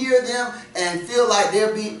can't hear them and feel like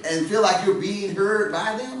you're being heard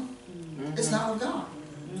by them, it's not of God.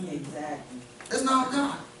 Exactly. It's not of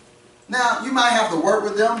God. Now, you might have to work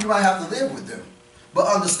with them, you might have to live with them. But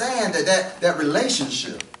understand that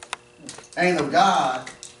relationship ain't of God,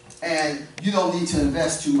 and you don't need to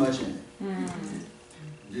invest too much in it.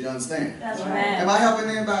 Do you understand? That's right. Amen. Am I helping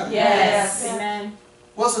anybody? Yes. Amen.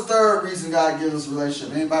 What's the third reason God gives us a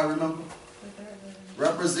relationship? Anybody remember?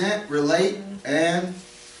 Represent, relate, and...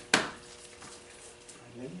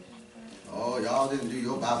 Oh, y'all didn't do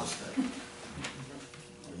your Bible study.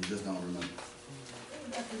 Or you just don't remember.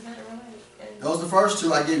 Those are the first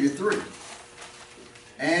two. I gave you three.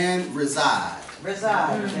 And reside.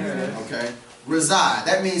 Reside. Okay? Reside.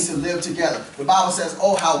 That means to live together. The Bible says,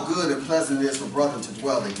 oh, how good and pleasant it is for brethren to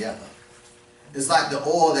dwell together. It's like the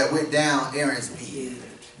oil that went down Aaron's beard,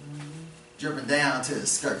 dripping down to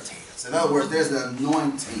his skirt tails. In other words, there's an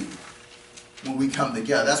anointing when we come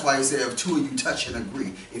together. That's why he said, if two of you touch and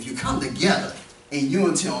agree, if you come together in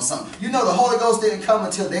unity on something. You know, the Holy Ghost didn't come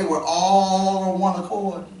until they were all on one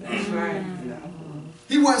accord. That's right.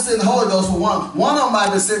 He wasn't sending the Holy Ghost for one. One of them might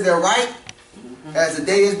have been sitting there right as the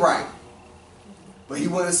day is bright. But he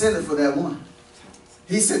wasn't sending for that one.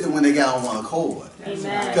 He sent it when they got on one accord.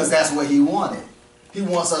 Amen. Because that's what he wanted. He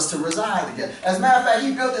wants us to reside together. As a matter of fact,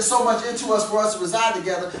 he built it so much into us for us to reside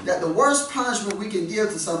together that the worst punishment we can give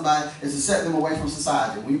to somebody is to set them away from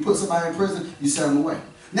society. When you put somebody in prison, you set them away.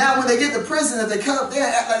 Now, when they get to prison, if they come up there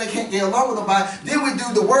and act like they can't get along with nobody, then we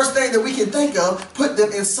do the worst thing that we can think of, put them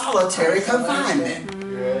in solitary confinement.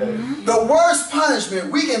 Yes. The worst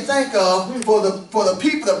punishment we can think of for the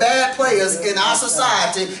people, the bad players in our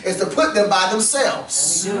society, is to put them by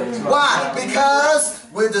themselves. Why? Because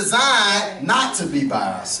we're designed not to be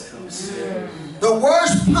by ourselves. The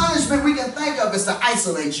worst punishment we can think of is to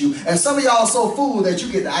isolate you. And some of y'all are so fool that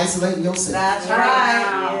you get to isolate yourself. That's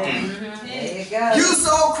right. There you go. You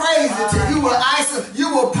so crazy till you will isolate,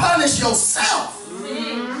 you will punish yourself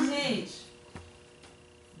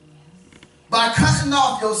by cutting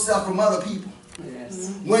off yourself from other people. Yes.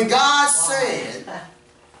 When God said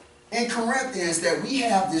in Corinthians that we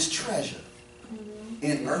have this treasure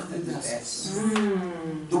in earthen vessels.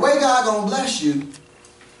 The way God gonna bless you,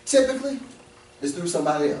 typically, is through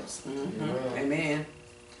somebody else. Amen.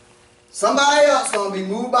 Somebody else gonna be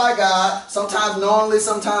moved by God, sometimes knowingly,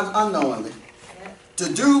 sometimes unknowingly,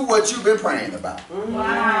 to do what you've been praying about.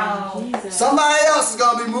 Wow. Jesus. Somebody else is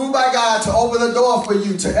gonna be moved by God to open the door for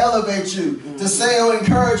you, to elevate you, to say an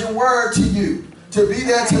encouraging word to you, to be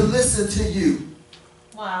there to listen to you.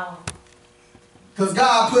 Wow. Because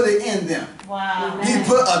God put it in them. Wow. He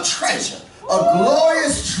put a treasure, a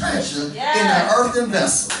glorious treasure in an earthen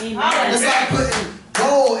vessel. Amen. It's like putting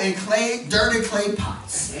gold in clay, dirty clay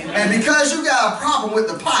pots. And because you got a problem with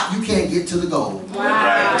the pot, you can't get to the gold.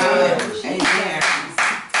 Wow. Amen.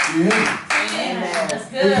 You hear me? That's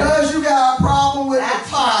good. Because you got a problem with the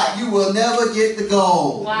pot, you will never get the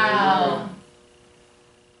gold. Wow.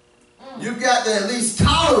 You've got to at least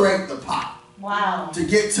tolerate the pot Wow. to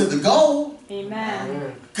get to the gold.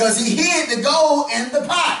 Amen. Because he hid the gold in the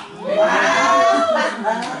pot.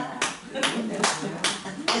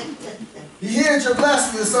 He hid your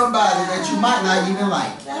blessing to somebody that you might not even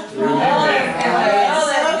like.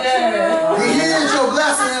 He hid your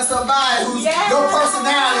blessing in somebody whose your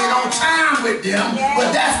personality don't chime with them,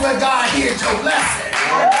 but that's where God hid your blessing.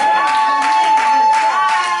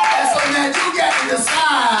 And so now you got to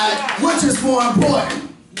decide which is more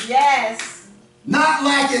important. Yes. Not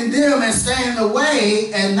liking them and staying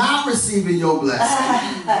away and not receiving your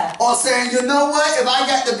blessing. Or saying, you know what, if I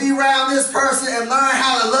got to be around this person and learn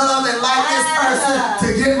how to love and like this person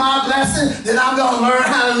to get my blessing, then I'm going to learn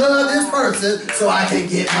how to love this person so I can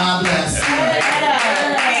get my blessing.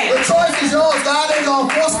 The choice is yours. God ain't going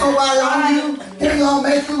to force nobody on you. He ain't going to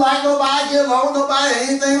make you like nobody, get along with nobody,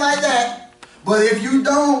 anything like that. But if you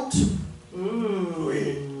don't,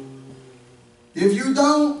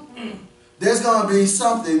 there's going to be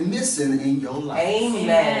something missing in your life.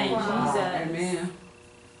 Amen. Amen.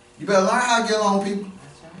 You better learn how to get along with people.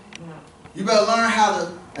 You better learn how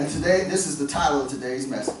to, and today, this is the title of today's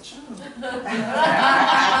message. The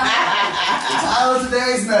title of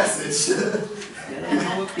today's message.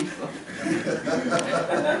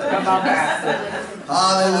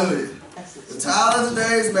 Hallelujah. The title of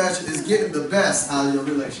today's message is getting the best out of your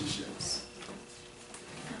relationships.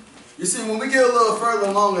 You see, when we get a little further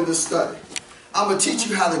along in this study, I'm going to teach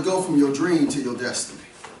you how to go from your dream to your destiny.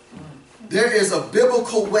 There is a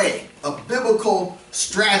biblical way, a biblical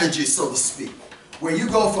strategy, so to speak, where you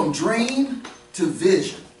go from dream to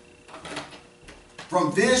vision,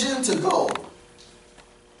 from vision to goal,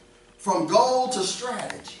 from goal to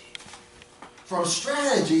strategy, from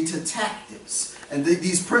strategy to tactics. And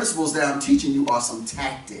these principles that I'm teaching you are some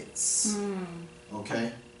tactics.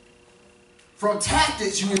 Okay? From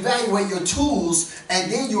tactics, you evaluate your tools,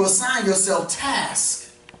 and then you assign yourself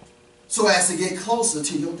tasks so as to get closer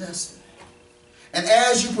to your destiny. And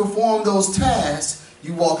as you perform those tasks,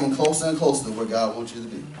 you walking closer and closer to where God wants you to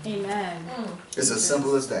be. Amen. It's as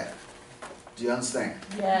simple as that. Do you understand?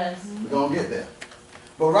 Yes. We're going to get there.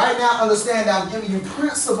 But right now, understand that I'm giving you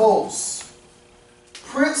principles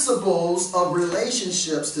of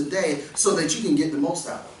relationships today so that you can get the most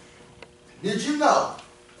out of them. Did you know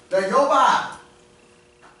that your Bible,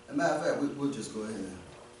 as a matter of fact, we'll just go ahead and,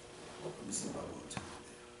 let me see if I want to turn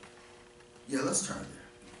there. Yeah, let's turn there.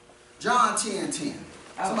 John 10:10.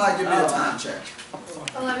 Somebody give me a time check.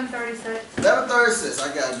 11:36. 11:36.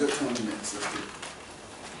 I got a good 20 minutes. Let's do it.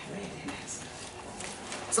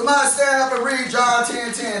 Somebody stand up and read John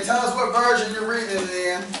 10:10. Tell us what version you're reading it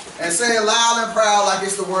in, and say it loud and proud like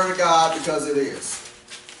it's the Word of God, because it is.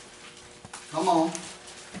 Come on.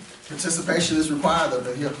 Participation is required up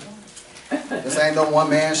in here. This ain't no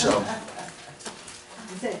one-man show.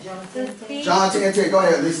 John 10:10. Go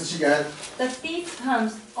ahead, Lisa. She got it. The thief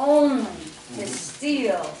comes only to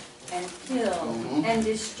steal and kill and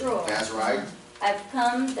destroy. That's right. I've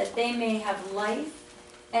come that they may have life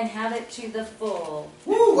and have it to the full.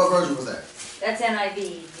 Woo! What version was that? That's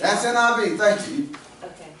NIV. That's NIV. Thank you.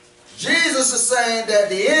 Okay. Jesus is saying that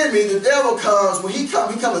the enemy, the devil, comes when he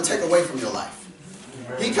comes to take away from your life.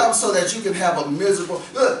 He comes so that you can have a miserable.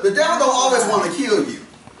 Look, the devil don't always want to kill you.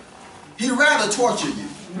 He'd rather torture you.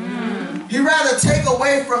 He'd rather take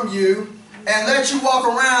away from you and let you walk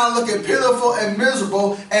around looking pitiful and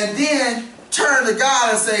miserable and then turn to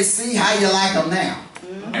God and say, see how you like them now.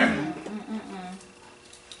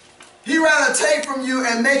 He'd rather take from you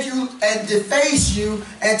and make you and deface you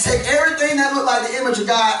and take everything that looked like the image of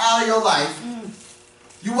God out of your life.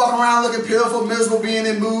 You walk around looking pitiful, miserable, being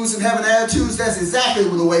in moods and having attitudes. That's exactly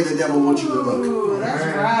the way the devil wants you to look. Ooh, that's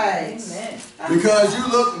right. Because you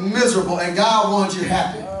look miserable and God wants you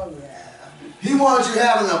happy. Oh, yeah. He wants you to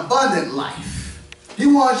have an abundant life. He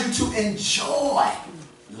wants you to enjoy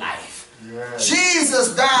life. Yes.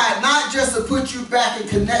 Jesus died not just to put you back in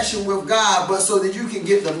connection with God, but so that you can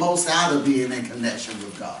get the most out of being in connection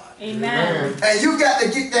with God. Amen. And you got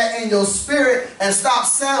to get that in your spirit and stop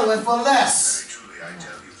settling for less.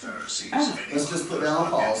 Let's just put that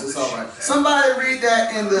on pause. It's all right. Somebody read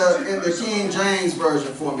that in the King James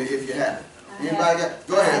version for me if you have it. Anybody got?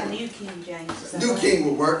 Go ahead. New King James. New King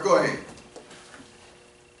will work. Go ahead.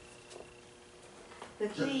 The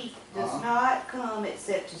thief does not come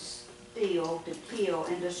except to steal, to kill,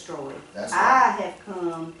 and destroy. That's I right. have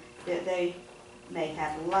come that they may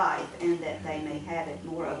have life and that they may have it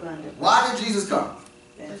more abundantly. Why did Jesus come?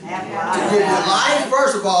 Have To life. give you life,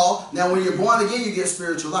 first of all. Now, when you're born again, you get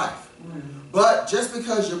spiritual life. But just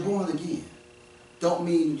because you're born again, don't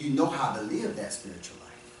mean you know how to live that spiritual life.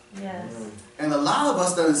 Yes. And a lot of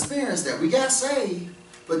us don't experience that. We got saved,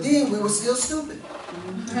 but then we were still stupid.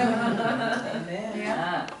 Amen.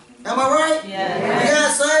 Am I right? Yeah. We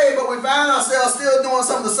got saved, but we found ourselves still doing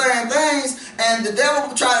some of the same things, and the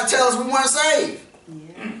devil tried to tell us we weren't saved.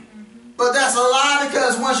 But that's a lie,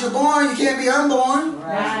 because once you're born, you can't be unborn.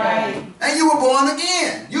 That's right. And you were born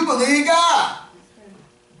again. You believe God.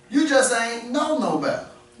 You just ain't know no better.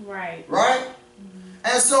 Right. Right?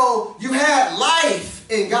 And so you had life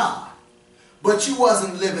in God, but you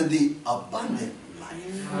wasn't living the abundant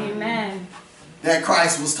life Amen. that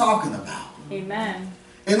Christ was talking about. Amen.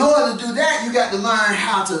 In order to do that, you got to learn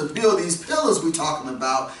how to build these pillars we're talking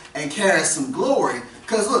about and carry some glory.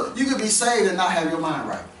 Because look, you could be saved and not have your mind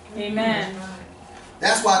right. Amen.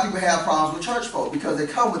 That's why people have problems with church folk, because they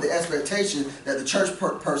come with the expectation that the church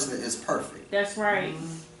person is perfect. That's right.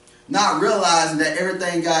 Not realizing that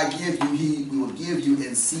everything God gives you, He will give you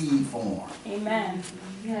in seed form. Amen.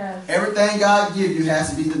 Yes. Everything God gives you has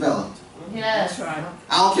to be developed. Yes. That's right.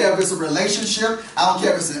 I don't care if it's a relationship. I don't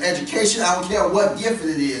care if it's an education. I don't care what gift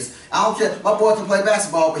it is. I don't care. My boy can play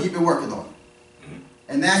basketball, but he's been working on it.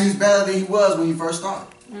 And now he's better than he was when he first started.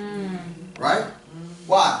 Right?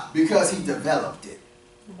 Why? Because he developed it.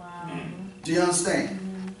 Wow. Do you understand?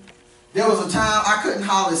 There was a time I couldn't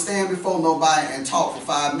hardly stand before nobody and talk for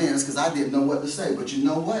 5 minutes because I didn't know what to say. But you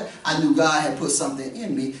know what? I knew God had put something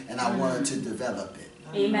in me and I wanted to develop it.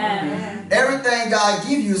 Amen. Everything God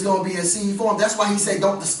gives you is going to be in seed form. That's why He said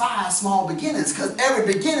don't despise small beginnings, because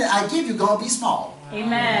every beginning I give you going to be small.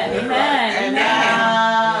 Amen. Amen. Amen.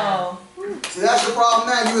 Wow. See, that's the problem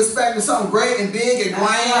now. You're expecting something great and big and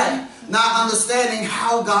grand, not understanding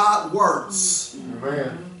how God works.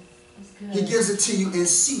 Amen. He gives it to you in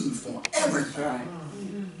seed form. Everything. Right.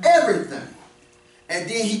 Everything. And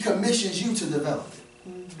then He commissions you to develop it.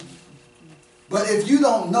 But if you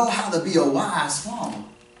don't know how to be a wise farmer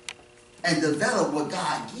and develop what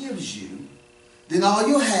God gives you, then all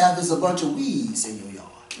you'll have is a bunch of weeds in your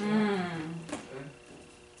yard.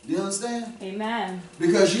 Do you understand? Amen.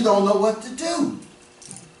 Because you don't know what to do.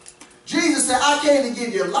 Jesus said, I came to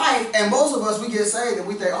give you life, and most of us, we get saved and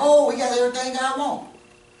we think, oh, we got everything I want.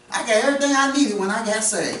 I got everything I needed when I got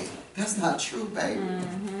saved. That's not true, baby.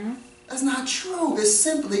 That's not true. It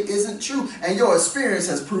simply isn't true. And your experience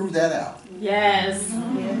has proved that out. Yes.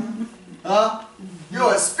 Huh?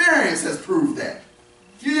 Your experience has proved that.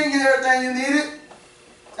 You didn't get everything you needed.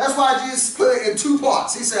 That's why Jesus put it in 2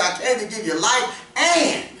 parts. He said, I came to give you life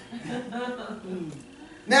and.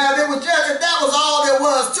 Now, if that was all there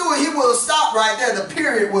was to it, He would have stopped right there. The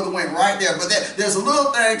period would have went right there. But there's a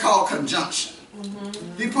little thing called conjunction.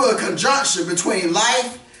 He put a conjunction between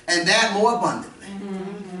life and that more abundantly.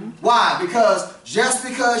 Why? Because just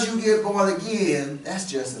because you get born again, that's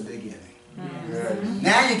just the beginning. Yes.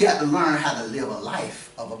 Now you got to learn how to live a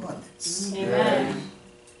life of abundance. Amen.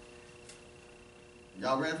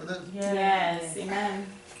 Y'all ready for this? Yes. Amen.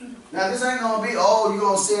 Now this ain't gonna be, oh, you're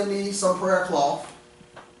gonna send me some prayer cloth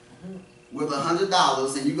with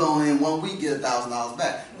 $100 and you're gonna in 1 week get $1,000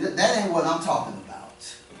 back. That ain't what I'm talking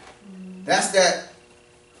about. That's that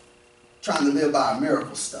trying to live by a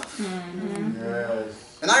miracle stuff.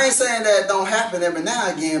 Yes. And I ain't saying that don't happen every now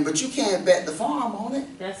and again, but you can't bet the farm on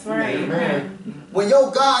it. That's right. Amen. When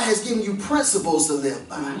your God has given you principles to live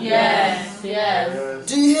by. Yes. Yes. Yes.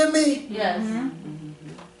 Do you hear me? Yes.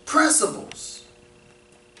 Principles.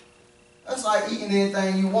 That's like eating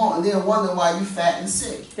anything you want and then wondering why you fat and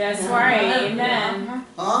sick. That's right. Amen.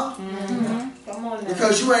 Huh? Come on now.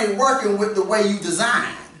 Because you ain't working with the way you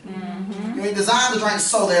design. You ain't designed to drink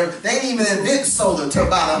soda. They didn't even invent soda until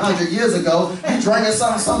about 100 years ago. You drinking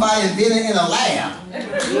something somebody invented in a lab.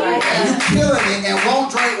 And you killing it and won't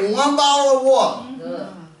drink one bottle of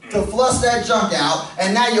water to flush that junk out.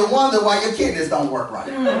 And now you wonder why your kidneys don't work right.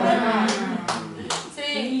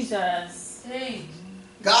 Jesus.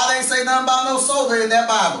 God ain't say nothing about no soda in that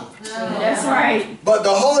Bible. That's right. But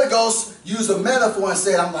the Holy Ghost used a metaphor and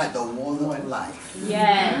said, I'm like the water of life.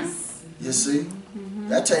 Yes. You see?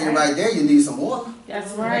 That tell you right there you need some water.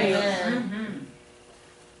 That's right.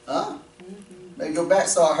 Huh? Maybe your back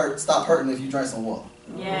stop hurting if you drink some water.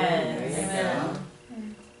 Yes.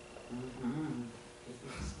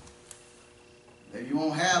 Maybe you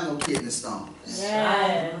won't have no kidney stones.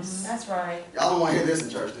 Yes. That's right. Y'all don't want to hear this in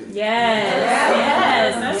church, do you? Yes.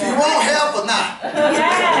 Yes. If That's you right. won't help or not.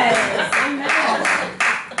 Yes. Amen.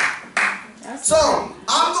 That's So,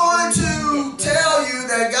 I'm going to tell you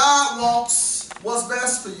that God wants what's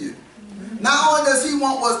best for you. Not only does He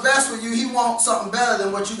want what's best for you, He wants something better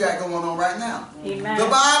than what you got going on right now. Amen. The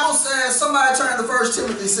Bible says, somebody turn to 1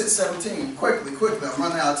 Timothy 6:17. Quickly, I'm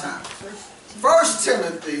running out of time. 1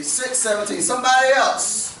 Timothy 6:17. Somebody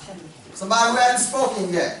else. Somebody who hasn't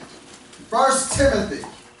spoken yet. 1 Timothy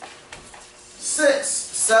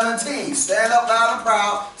 6:17. Stand up loud and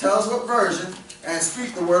proud. Tell us what version and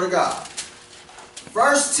speak the word of God.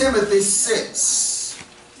 1 Timothy 6.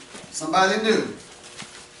 Somebody new.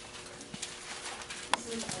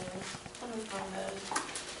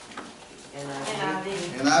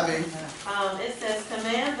 NIV. It says,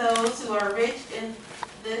 command those who are rich in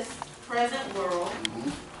this present world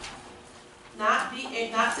not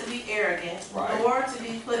to be arrogant, Right. nor to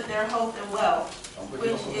be put their hope in wealth,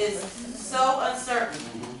 which is so uncertain,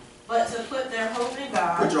 but to put their hope in Put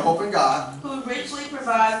God, your hope in God. who richly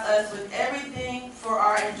provides us with everything for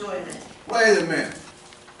our enjoyment. Wait a minute.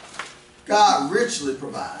 God richly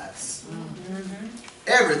provides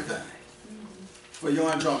everything for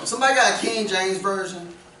your enjoyment. Somebody got a King James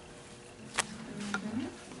Version?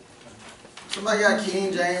 Somebody got a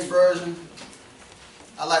King James Version?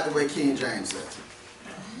 I like the way King James says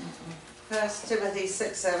it. 1 Timothy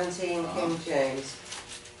 6:17, King James.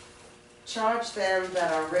 Charge them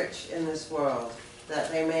that are rich in this world,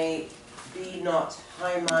 that they may be not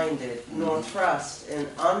high-minded, nor trust in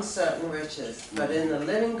uncertain riches, but in the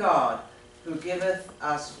living God, who giveth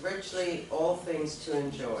us richly all things to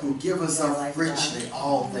enjoy. Who give us up richly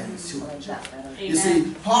all things to enjoy. You Amen.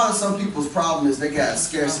 see, part of some people's problem is they got a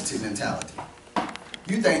scarcity mentality.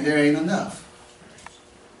 You think there ain't enough.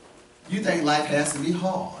 You think life has to be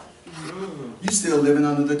hard. You still living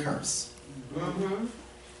under the curse.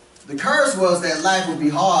 The curse was that life would be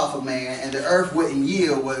hard for man and the earth wouldn't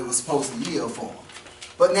yield what it was supposed to yield for him.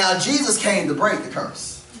 But now Jesus came to break the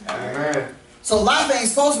curse. Amen. So life ain't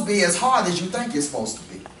supposed to be as hard as you think it's supposed to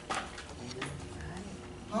be.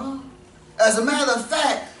 Huh? As a matter of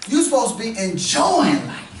fact, you're supposed to be enjoying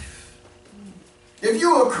life. If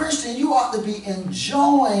you're a Christian, you ought to be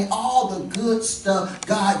enjoying all the good stuff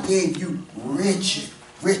God gave you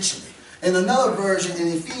richly. In another version, in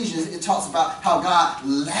Ephesians, it talks about how God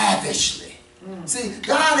lavishly. See,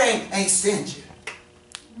 God ain't stingy.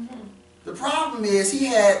 The problem is He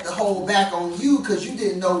had to hold back on you because you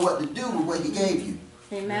didn't know what to do with what He gave you.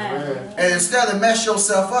 Amen. And instead of mess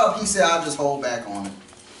yourself up, He said, I'll just hold back on it.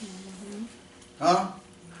 Huh?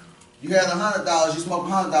 You had $100, you smoked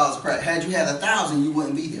 $100 of crack. Had you had 1,000, you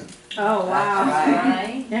wouldn't be here. Oh, wow.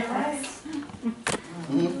 Right. Yes.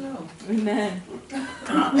 Mhm. Amen.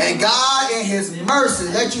 And God, in His mercy,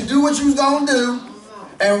 let you do what you was going to do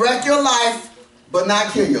and wreck your life, but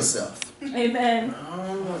not kill yourself. Amen.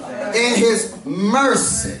 In His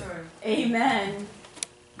mercy. Amen.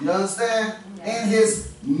 You understand? In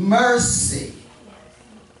His mercy.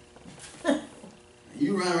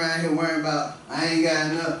 You run around here worrying about, I ain't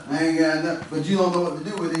got enough, but you don't know what to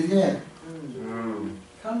do with it yet.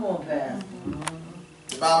 Come on, Pastor.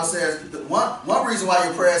 The Bible says that one reason why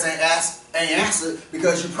your prayers ain't answered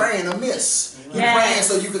because you're praying amiss. You're praying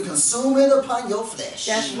so you can consume it upon your flesh.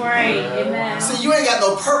 That's right. Amen. See, you ain't got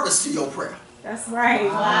no purpose to your prayer. That's right.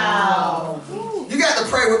 Wow. You got to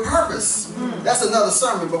pray with purpose. That's another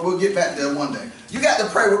sermon, but we'll get back there one day. You got to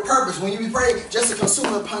pray with purpose. When you pray just to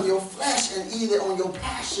consume it upon your flesh and eat it on your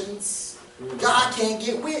passions, God can't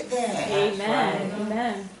get with that. Amen.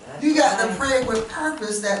 Amen. You got to pray with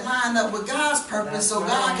purpose that line up with God's purpose so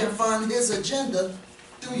God can fund his agenda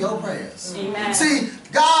through your prayers. Amen. See,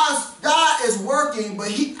 God is working,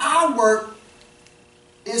 but our work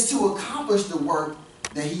is to accomplish the work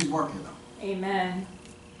that he's working on. Amen.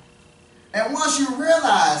 And once you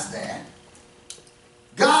realize that,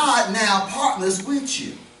 God now partners with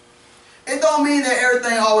you. It don't mean that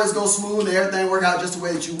everything always goes smooth and everything work out just the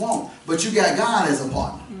way that you want. But you got God as a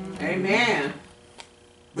partner. Amen.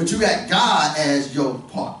 But you got God as your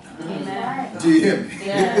partner. Amen. Do you hear me?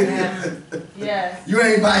 Yes. Yes. You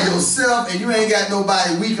ain't by yourself and you ain't got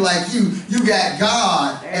nobody weak like you. You got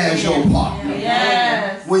God as your partner.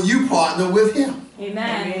 Yes. When you partner with him.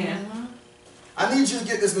 Amen. I need you to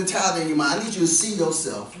get this mentality in your mind. I need you to see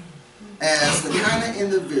yourself as the kind of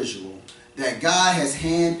individual that God has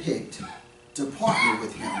handpicked to partner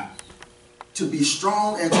with him to be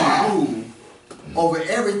strong and to rule over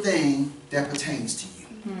everything that pertains to you.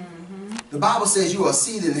 The Bible says you are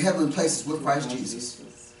seated in heavenly places with Christ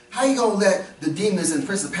Jesus. How you going to let the demons and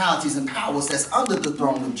principalities and powers that's under the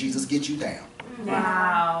throne of Jesus get you down?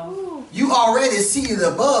 Wow. You already seated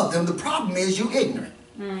above them. The problem is you ignorant.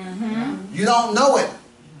 You don't know it.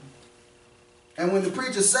 And when the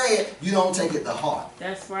preachers say it, you don't take it to heart.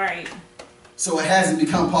 That's right. So it hasn't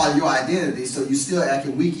become part of your identity, so you're still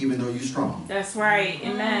acting weak even though you're strong. That's right.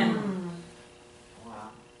 Amen.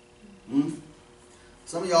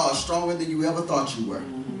 Some of y'all are stronger than you ever thought you were.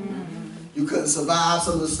 You couldn't survive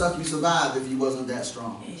some of the stuff you survived if you wasn't that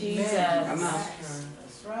strong. Jesus. Come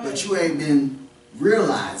on. But you ain't been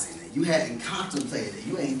realizing it. You hadn't contemplated it.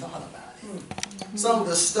 You ain't thought about it. Some of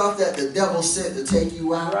the stuff that the devil said to take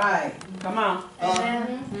you out, Right. Come on.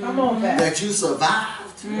 Come on, Pat. that you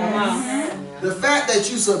survived. Come on. The fact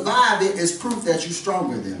that you survived it is proof that you're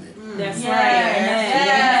stronger than it. That's Yes. right.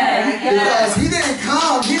 Amen. Because he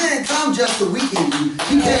didn't come just to weaken you.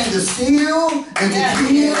 He came to steal and to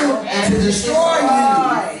kill and to destroy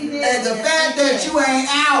you. And the fact that you ain't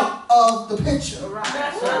out of the picture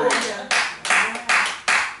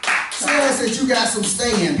says that you got some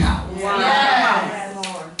staying power. Yes.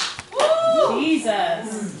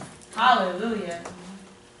 Jesus. Hallelujah.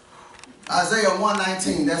 Isaiah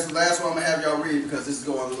 1:19, that's the last one I'm going to have y'all read because this is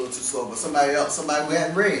going a little too slow. But somebody who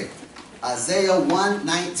hadn't read. Isaiah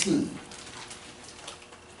 1:19.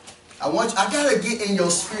 I got to get in your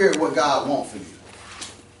spirit what God wants for you.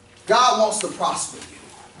 God wants to prosper you.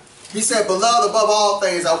 He said, beloved, above all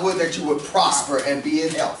things, I would that you would prosper and be in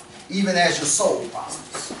health, even as your soul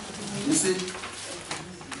prospers. You see?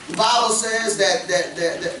 The Bible says that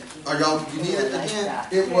you need it again?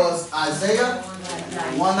 It was Isaiah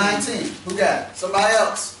 1:19. Who got it? Somebody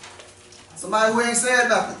else. Somebody who ain't said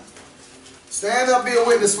nothing. Stand up, be a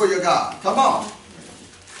witness for your God. Come on.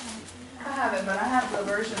 I have it, but I have the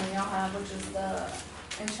version that y'all have, which is the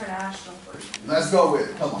international version. Let's go with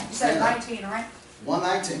it. Come on. You said Stand up. 19, right?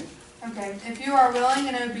 1:19. Okay. If you are willing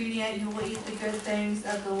and obedient, you will eat the good things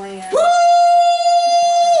of the land. Woo!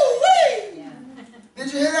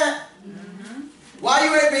 Did you hear that? Why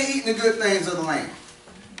you ain't been eating the good things of the land?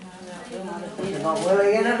 Not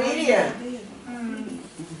willing and obedient.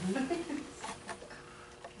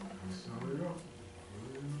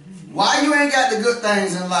 Why you ain't got the good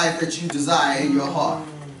things in life that you desire in your heart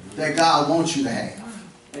that God wants you to have?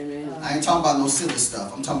 Amen. I ain't talking about no silly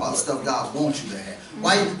stuff. I'm talking about the stuff God wants you to have.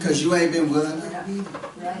 Why? Because you ain't been willing and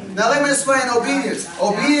obedient. Now let me explain obedience.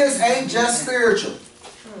 Obedience ain't just spiritual.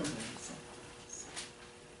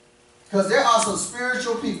 Because there are some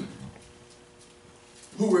spiritual people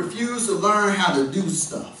who refuse to learn how to do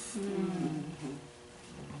stuff.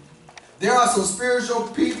 There are some spiritual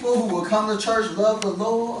people who will come to church, love the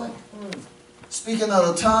Lord, speaking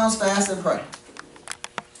other tongues, fast and pray.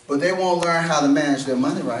 But they won't learn how to manage their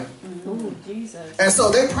money right. Ooh, Jesus. And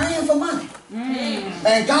so they're praying for money.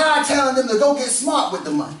 And God telling them to go get smart with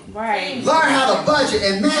the money. Right. Learn how to budget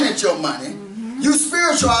and manage your money. You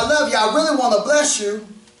spiritual, I love you. I really want to bless you.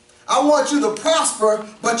 I want you to prosper,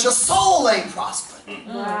 but your soul ain't prospered.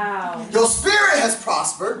 Wow. Your spirit has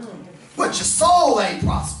prospered, but your soul ain't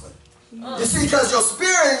prospered. You see, because your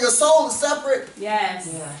spirit and your soul are separate. Yes.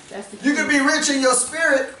 That's the You can be rich in your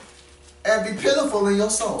spirit and be pitiful in your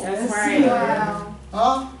soul. That's right. Wow.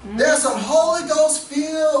 Huh? There's some Holy Ghost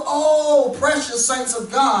filled, oh, precious saints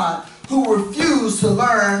of God who refuse to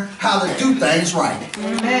learn how to do things right.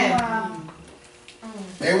 Amen. Wow.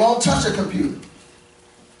 They won't touch a computer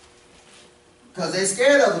because they're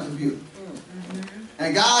scared of the computer.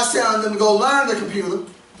 And God's telling them to go learn the computer.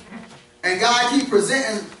 And God keep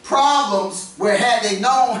presenting problems where had they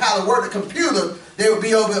known how to work the computer, they will be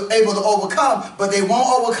able to overcome, but they won't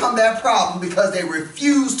overcome that problem because they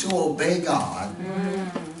refuse to obey God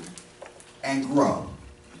and grow.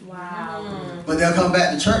 Wow. But they'll come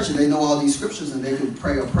back to church and they know all these scriptures and they can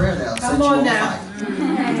pray a prayer that'll set you on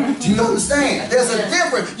fire. Do you understand? There's a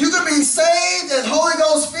difference. You can be saved and Holy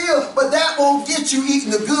Ghost filled, but that won't get you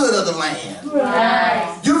eating the good of the land.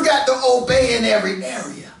 Right. You've got to obey in every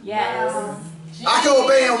area. Yes. I can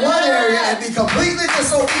obey in one area and be completely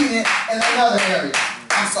disobedient in another area.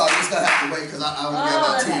 I'm sorry, you're going to have to wait because I only got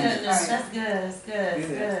about 10 minutes. That's good. That's good. That's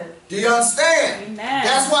good. Do you understand? Amen.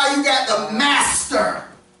 That's why you got to master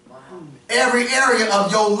every area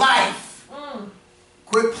of your life.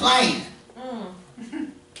 Quit playing.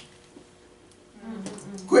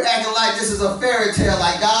 Quit acting like this is a fairy tale,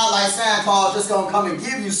 like God, like Santa Claus, just going to come and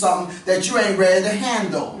give you something that you ain't ready to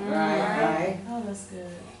handle. Right. Oh, that's good.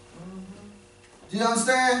 Do you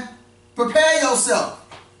understand? Prepare yourself.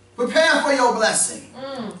 Prepare for your blessing.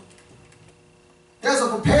 There's a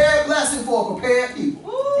prepared blessing for a prepared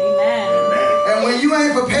people. Amen. And when you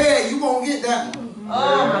ain't prepared, you won't get that one.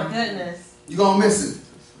 Oh, my goodness. You're going to miss it.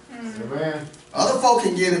 Amen. Other folk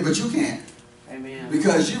can get it, but you can't. Amen.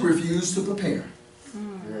 Because you refuse to prepare.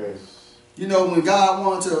 Yes. You know, when God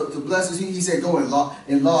wanted to bless us, he said, go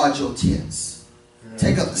enlarge your tents.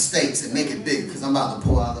 Take up the stakes and make it big because I'm about to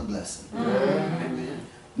pour out the blessing. Amen.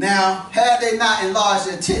 Now, had they not enlarged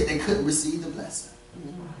their tent, they couldn't receive the blessing.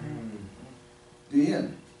 Do you hear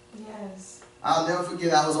me? Yes. I'll never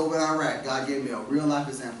forget, I was over in Iraq. God gave me a real life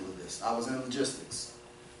example of this. I was in logistics.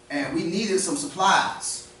 And we needed some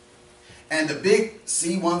supplies. And the big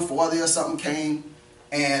C-140 or something came,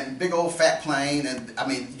 and big old fat plane, and I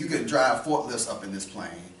mean, you could drive forklifts up in this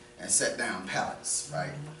plane and set down pallets,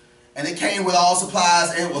 right? And it came with all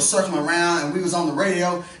supplies, and it was circling around, and we was on the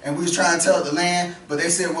radio, and we was trying to tell it to land, but they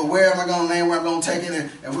said, well, where am I going to land, where am I going to take it,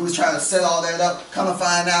 and we was trying to set all that up. Come to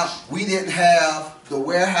find out, we didn't have the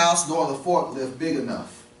warehouse nor the forklift big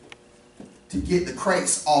enough to get the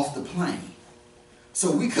crates off the plane. So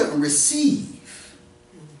we couldn't receive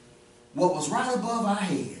what was right above our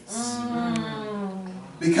heads.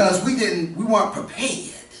 Because we weren't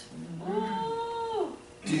prepared.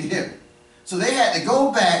 Do you hear me? So they had to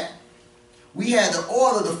go back. We had to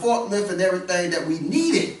order the forklift and everything that we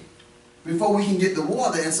needed before we can get the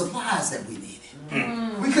water and supplies that we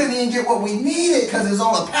needed. We couldn't even get what we needed because it was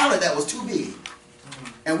on a pallet that was too big.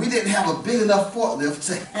 And we didn't have a big enough forklift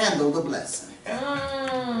to handle the blessing.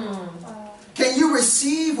 Can you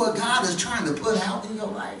receive what God is trying to put out in your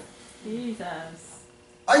life? Jesus.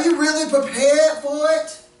 Are you really prepared for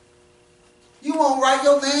it? You won't write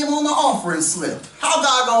your name on the offering slip. How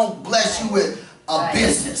God gonna bless you with a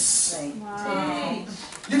business? Wow.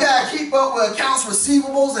 You gotta keep up with accounts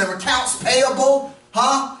receivables and accounts payable,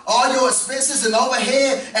 huh? All your expenses and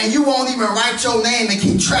overhead, and you won't even write your name and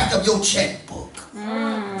keep track of your checkbook.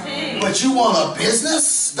 But you want a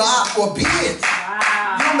business? God forbid.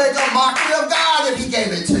 Wow. You'll make a mockery of God if He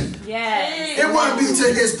gave it to you. Yes. It wouldn't be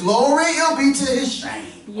to His glory, it'll be to His shame.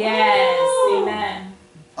 Yes. Amen.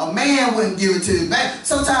 A man wouldn't give it to you. Man,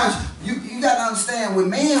 sometimes you got to understand when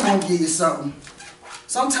man won't give you something,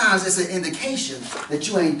 sometimes it's an indication that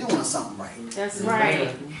you ain't doing something right. That's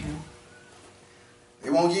right. They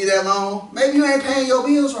won't give you that loan. Maybe you ain't paying your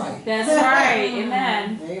bills right. That's right.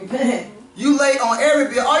 Amen. Amen. You late on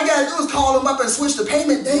every bill. All you got to do is call them up and switch the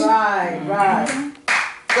payment date. Right.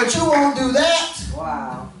 But you won't do that.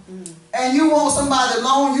 Wow. And you want somebody to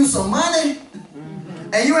loan you some money.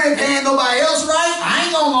 And you ain't paying nobody else right. I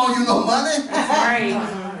ain't going to loan you no money. That's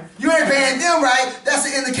right. You ain't paying them right. That's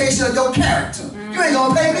an indication of your character. You ain't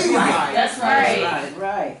going to pay me right. That's right.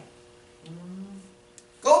 Right.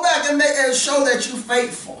 Go back and make and show that you're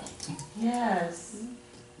faithful. Yes.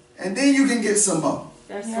 And then you can get some more.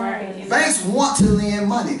 That's right. Banks want to lend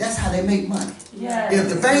money. That's how they make money. Yes. If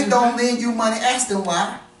the bank don't lend you money, ask them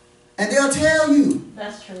why. And they'll tell you.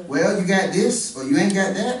 That's true. Well, you got this, or you ain't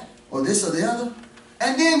got that, or this or the other.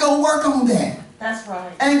 And then go work on that. That's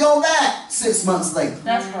right. And go back 6 months later.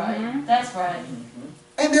 That's right. That's right.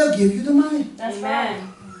 And they'll give you the money. That's Amen. right.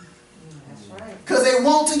 That's right. Because they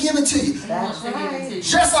want to give it to you. That's right.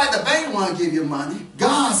 Just like the bank want to give you money,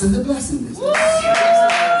 God's in the blessing business.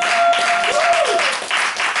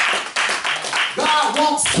 God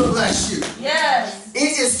wants to bless you. Yes.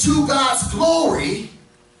 It is to God's glory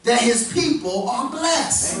that His people are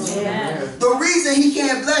blessed. Amen. The reason He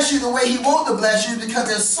can't bless you the way He wants to bless you is because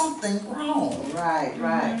there's something wrong.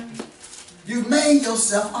 Right. You've made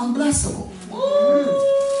yourself unblessable.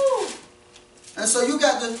 Woo. And so you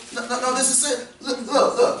got to, no, this is it.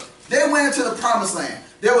 Look. They went into the promised land.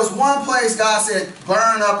 There was one place God said,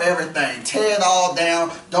 burn up everything. Tear it all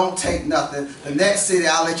down. Don't take nothing. The next city,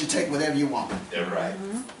 I'll let you take whatever you want. That's right.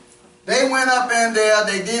 They went up in there.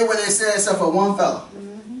 They did what they said except for one fella.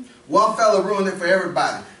 One fella ruined it for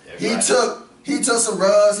everybody. That's He right. took some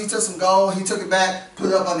rugs. He took some gold. He took it back, put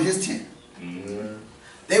it up under his tent.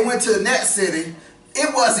 They went to the next city.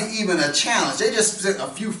 It wasn't even a challenge. They just sent a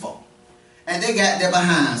few folk. And they got their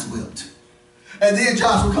behinds whipped. And then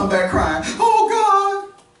Joshua come back crying, oh God,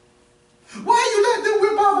 why you let them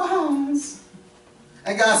whip our behinds?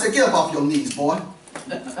 And God said, get up off your knees, boy.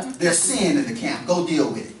 There's sin in the camp. Go deal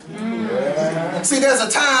with it. Yeah. See, there's a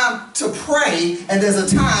time to pray and there's a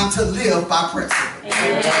time to live by principle. You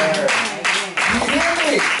hear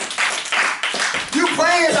me? You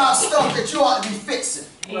praying about stuff that you ought to be fixing.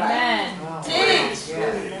 Amen. Teach.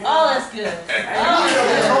 Oh, that's good.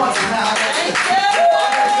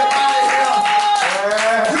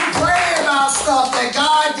 You praying about stuff that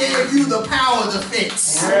God gave you the power to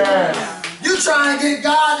fix. Yeah. You trying to get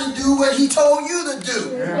God to do what He told you to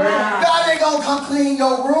do. God ain't gonna come clean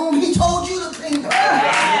your room. He told you to clean the room.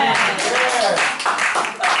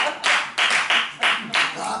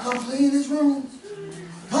 God, come clean this room.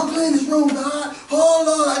 Come clean this room, God. Oh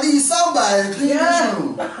Lord, I need somebody to clean this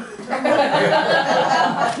room.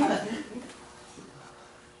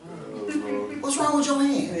 What's wrong with your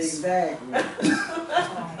hands? Exactly.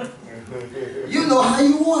 You know how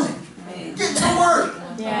you want it. Get to work.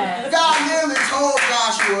 Yes. God literally told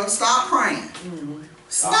Joshua, stop praying.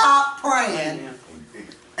 Stop praying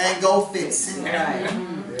and go fix it. Right.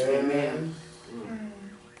 Amen.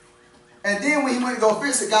 And then when he went to go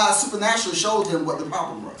fix it, God supernaturally showed him what the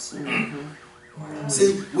problem was.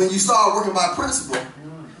 See, when you start working by principle,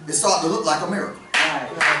 it starts to look like a miracle. Right.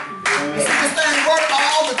 See, this thing works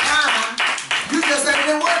all the time. You just haven't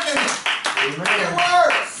been working it. It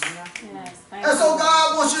works. Yes. And so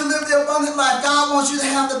God wants you to live the abundant life. God wants you to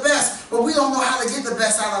have the best. But we don't know how to get the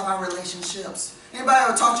best out of our relationships. Anybody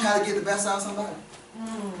ever taught you how to get the best out of somebody?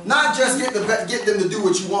 Not just get them to do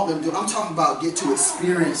what you want them to do. I'm talking about get to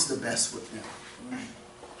experience the best with them.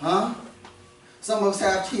 Huh? Some of us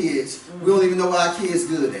have kids. We don't even know what our kids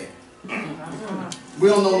good at. We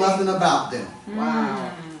don't know nothing about them.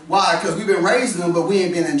 Wow. Why? Because we've been raising them, but we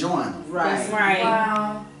ain't been enjoying them. That's Right. right.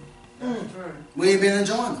 Wow. We ain't been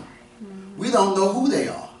enjoying them. We don't know who they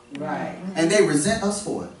are. Right. And they resent us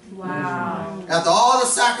for it. Wow. After all the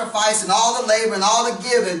sacrifice and all the labor and all the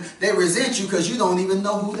giving, they resent you because you don't even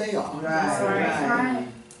know who they are. Right. Right.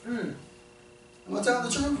 Am I telling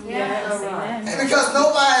the truth? Yes. Amen. And because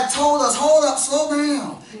nobody told us, hold up, slow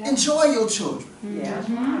down. Enjoy your children.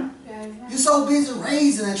 Yeah. You're so busy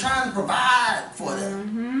raising and trying to provide for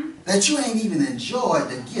them that you ain't even enjoyed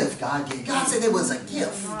the gift God gave. God said it was a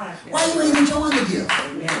gift. Why you ain't enjoying the gift?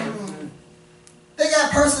 They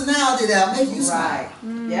got personality that'll make you smile.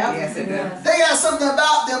 Right. Yep. Yes, it does. They got something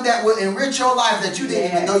about them that will enrich your life that you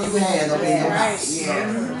didn't even know you had up in your Right. house.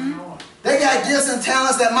 Yes. They got gifts and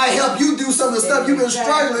talents that might help you do some of the stuff you've been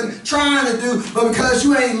struggling trying to do, but because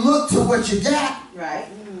you ain't looked to what you got, Right.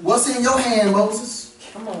 what's in your hand, Moses?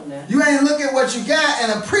 Come on now. You ain't look at what you got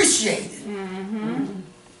and appreciate it.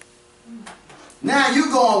 Now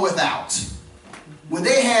you going without when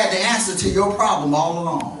they had the answer to your problem all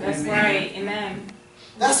along. That's right. Amen.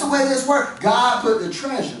 That's the way this works. God put the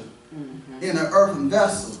treasure in an earthen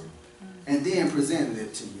vessel and then presented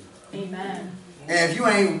it to you. Amen. And if you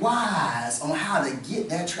ain't wise on how to get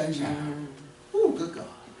that treasure out, oh, good God,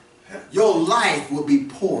 your life will be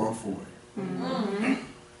poorer for it.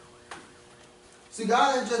 See,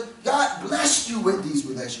 God blessed you with these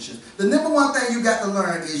relationships. The number one thing you got to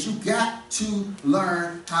learn is you got to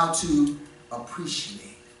learn how to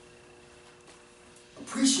appreciate.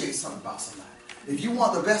 Appreciate something about somebody. If you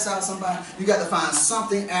want the best out of somebody, you got to find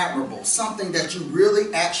something admirable, something that you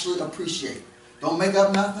really actually appreciate. Don't make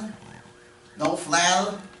up nothing. Don't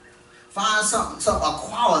flatter. Find something, a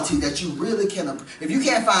quality that you really can. If you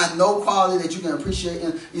can't find no quality that you can appreciate,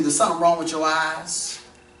 either something wrong with your eyes.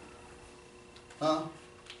 Huh?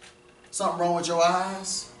 Something wrong with your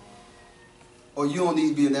eyes? Or you don't need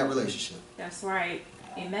to be in that relationship. That's right.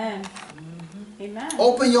 Amen. Amen.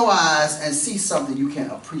 Open your eyes and see something you can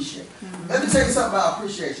appreciate. Let me tell you something about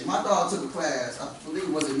appreciation. My daughter took a class, I believe,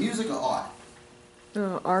 was it music or art?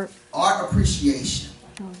 Art. Art appreciation.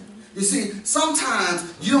 You see,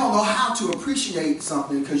 sometimes you don't know how to appreciate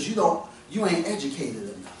something because you ain't educated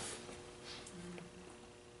enough.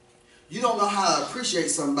 You don't know how to appreciate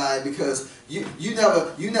somebody because you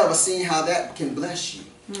never seen how that can bless you.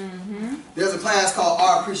 There's a class called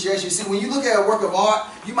Art Appreciation. You see, when you look at a work of art,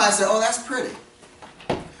 you might say, oh, that's pretty.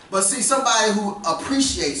 But see, somebody who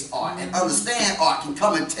appreciates art and understands art can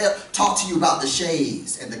come and talk to you about the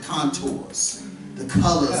shades and the contours, the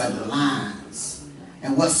colors and the lines,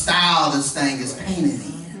 and what style this thing is painted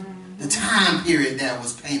in, the time period that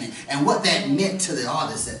was painted, and what that meant to the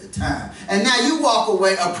artist at the time. And now you walk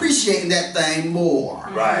away appreciating that thing more.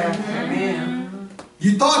 Right. Amen.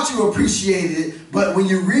 You thought you appreciated it, but when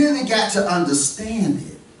you really got to understand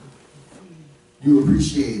it, you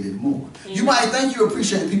appreciate it more. You might think you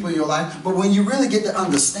appreciate people in your life, but when you really get to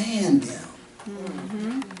understand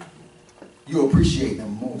them, you appreciate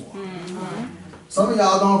them more. Some of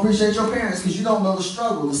y'all don't appreciate your parents because you don't know the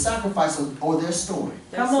struggle, the sacrifice or their story.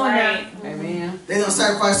 That's right. Amen. They don't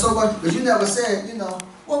sacrifice so much, but you never said, you know,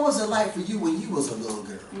 what was it like for you when you was a little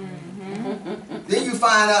girl? Then you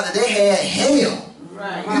find out that they had hell.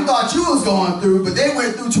 Right. You thought you was going through, but they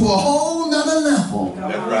went through to a whole nother level.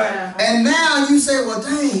 That's right. And now you say, well,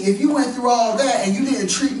 dang, if you went through all that and you didn't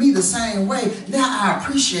treat me the same way, now I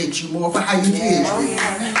appreciate you more for how you did treat me.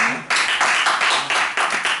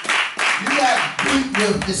 You got beat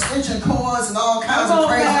with extension cords and all kinds of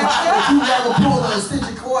crazy shit. You never pulled an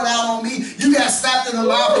extension cord out on me. You got slapped in the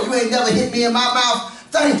mouth and you ain't never hit me in my mouth.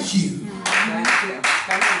 Thank you.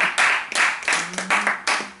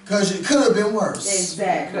 Because it could have been worse.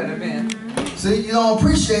 Exactly. Could have been. See, you don't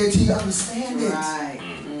appreciate it till you understand it. Right.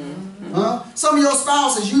 Huh? Some of your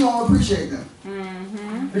spouses, you don't appreciate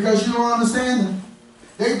them. Because you don't understand them.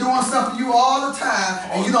 They doing stuff for you all the time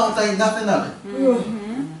and you don't think nothing of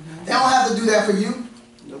it. They don't have to do that for you.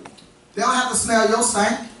 They don't have to smell your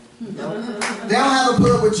stank. They don't have to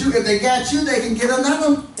put up with you. If they got you, they can get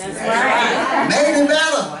another one. That's right. Maybe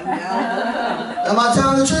better. Am I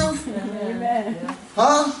telling the truth? Amen.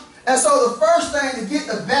 Huh? And so the first thing to get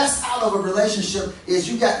the best out of a relationship is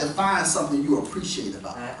you got to find something you appreciate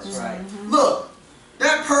about that That's person. right. Look,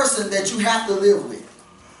 that person that you have to live with,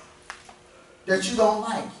 that you don't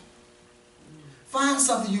like, find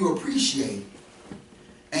something you appreciate,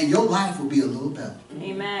 and your life will be a little better.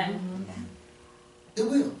 Amen. It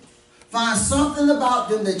will. Find something about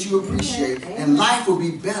them that you appreciate, and life will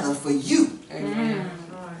be better for you. Amen.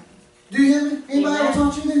 Do you hear me? Anybody ever Amen.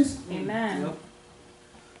 taught you this? Amen.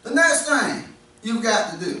 The next thing you've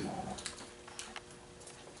got to do,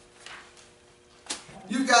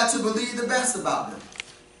 you've got to believe the best about them,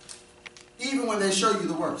 even when they show you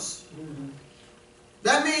the worst.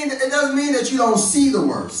 That means it doesn't mean that you don't see the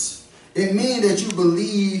worst. It means that you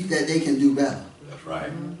believe that they can do better. That's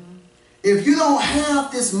right. If you don't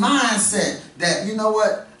have this mindset that, you know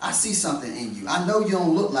what, I see something in you. I know you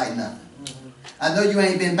don't look like nothing. I know you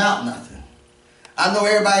ain't been about nothing. I know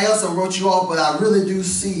everybody else wrote you off, but I really do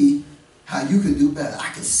see how you can do better. I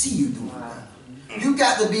can see you doing better. You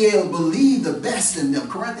got to be able to believe the best in them.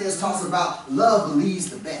 Corinthians talks about love believes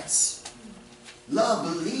the best. Love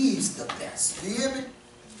believes the best. Do you hear me?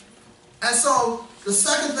 And so the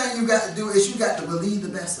second thing you got to do is you got to believe the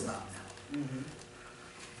best about them.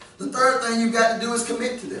 The third thing you got to do is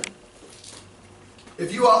commit to them.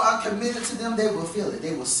 If you are uncommitted to them, they will feel it.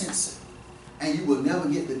 They will sense it. And you will never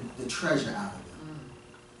get the treasure out of them.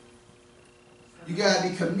 You got to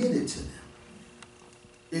be committed to them.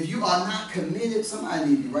 If you are not committed, somebody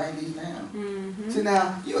need to be writing these down. See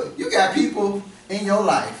now, you got people in your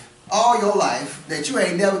life, all your life, that you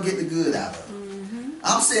ain't never get the good out of.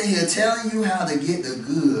 I'm sitting here telling you how to get the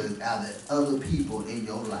good out of other people in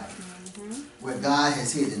your life. Where God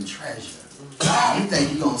has hidden treasure. You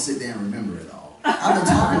think you're going to sit there and remember it all. I've been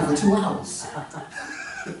talking for 2 hours.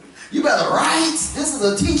 You better write. This is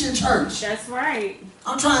a teaching church. That's right.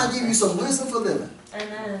 I'm trying to give you some wisdom for living.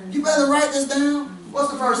 Amen. You better write this down.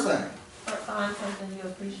 What's the first thing? Find something you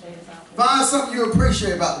appreciate about them. Find something you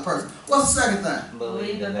appreciate about the person. What's the second thing?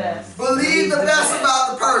 Believe the best. Believe the best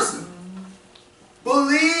about the person.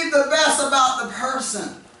 Believe the best about the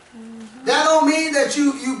person. That don't mean that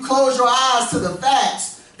you close your eyes to the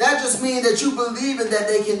facts. That just means that you believe it, that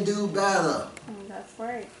they can do better. That's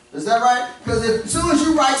right. Is that right? Because as soon as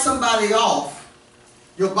you write somebody off,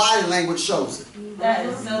 your body language shows it. That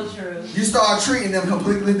is so true. You start treating them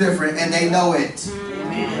completely different, and they know it.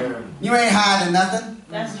 Amen. You ain't hiding nothing.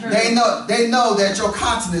 That's true. They know that your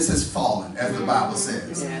countenance has fallen, as the Bible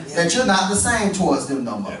says. Yes. That you're not the same towards them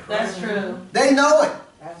no more. That's true. They know it.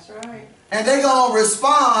 That's right. And they're going to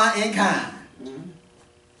respond in kind.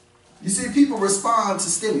 You see, people respond to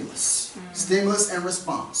stimulus. Stimulus and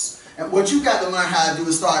response. And what you got to learn how to do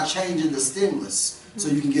is start changing the stimulus so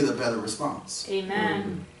you can get a better response.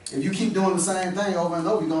 Amen. If you keep doing the same thing over and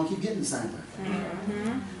over, you're going to keep getting the same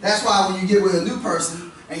thing. That's why when you get with a new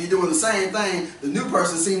person and you're doing the same thing, the new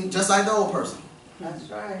person seems just like the old person. That's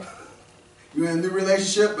right. You're in a new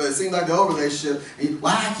relationship, but it seems like the old relationship. And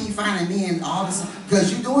why I keep finding me and all this?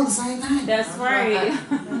 Because you're doing the same thing. That's right.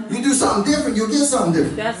 You do something different, you'll get something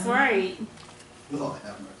different. That's right. Lord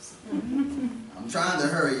have mercy. I'm trying to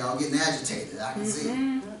hurry, y'all getting agitated. I can see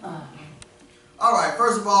it. All right,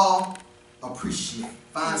 first of all, appreciate.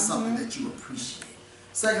 Find something that you appreciate.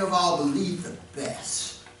 Second of all, believe the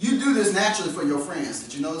best. You do this naturally for your friends.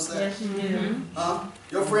 Did you notice that? Yes, you do.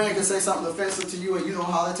 Your friend can say something offensive to you and you know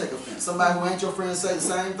how they take offense. Somebody who ain't your friend say the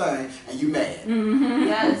same thing and you mad.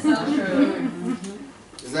 That is so true.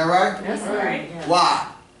 Is that right? That's right.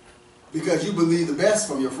 Why? Because you believe the best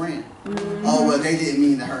from your friend. Oh, well, they didn't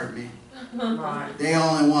mean to hurt me. They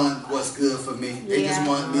only want what's good for me. They just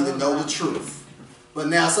want me to know the truth. But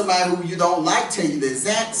now somebody who you don't like tell you the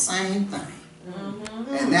exact same thing.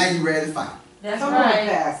 And now you're ready to fight. That's Come right. on,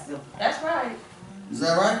 Pastor. That's right. Is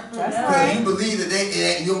that right? That's Because right. you believe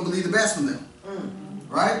that you don't believe the best from them.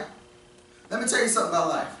 Right? Let me tell you something about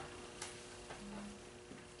life.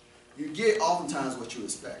 You get oftentimes what you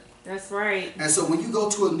expect. That's right. And so when you go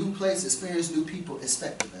to a new place, experience new people,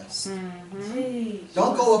 expect the best. Gee,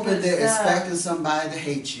 Don't go up in there good stuff. expecting somebody to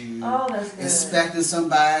hate you. Oh, that's good. Expecting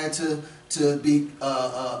somebody to be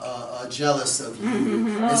jealous of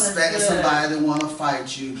you. that's Expecting good. somebody to want to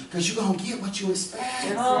fight you. Because you're going to get what you expect.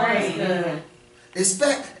 That's Oh, that's right. good.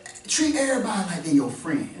 Treat everybody like they're your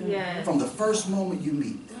friend. Yes. From the first moment you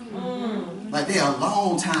meet them. Like they're a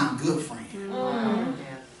long time good friend.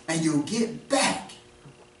 And you'll get back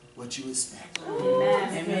what you expect.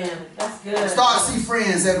 Amen. Amen. That's good. Start to see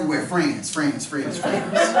friends everywhere. Friends. You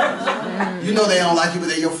know they don't like you, but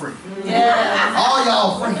they're your friend. Yeah. All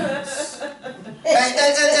y'all friends.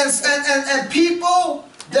 And people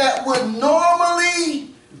that would normally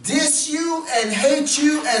diss you and hate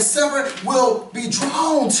you and separate will be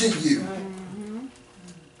drawn to you.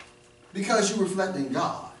 Because you're reflecting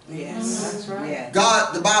God. Yes, that's right. Yeah.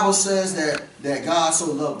 God, the Bible says that God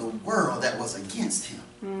so loved the world that was against him.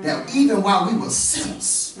 That even while we were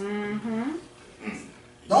sinners.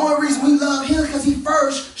 The only reason we love him is because he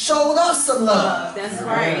first showed us some love. That's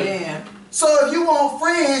right. Yeah. So if you want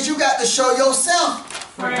friends, you got to show yourself.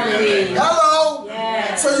 Friendly. Hello?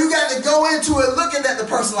 Yes. So you got to go into it looking at the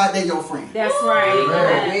person like they're your friend. That's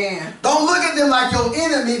right. Yeah. Don't look at them like your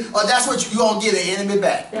enemy, or that's what you're going to get an enemy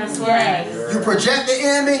back. That's right. You project the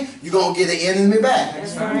enemy, you're going to get an enemy back.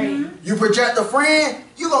 That's right. You project a friend,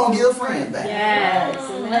 you're going to get a friend back. Yes. That's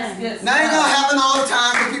Amen. good. Now, it ain't going to happen all the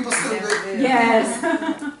time because people stupid. Yes.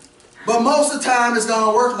 But most of the time, it's going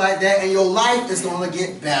to work like that, and your life is going to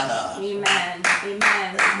get better. Amen.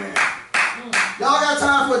 Amen. Y'all got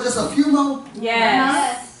time for just a few more?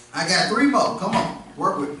 Yes. I got 3 more. Come on,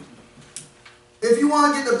 work with me. If you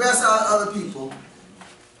want to get the best out of other people,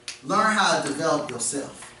 learn how to develop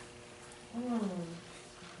yourself.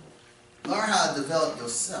 Learn how to develop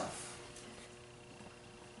yourself.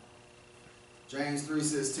 James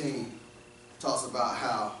 3:16 talks about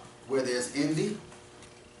how where there's envy,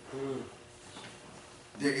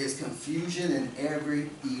 there is confusion in every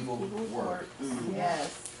evil work. Yes.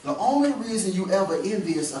 The only reason you ever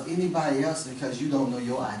envious of anybody else is because you don't know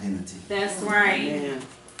your identity. That's right. Yeah.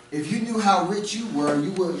 If you knew how rich you were,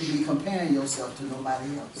 you wouldn't be comparing yourself to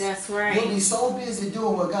nobody else. That's You'll right. be so busy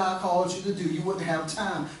doing what God called you to do, you wouldn't have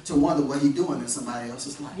time to wonder what He's doing in somebody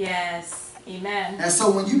else's life. Yes. Amen. And so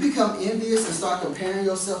when you become envious and start comparing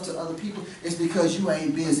yourself to other people, it's because you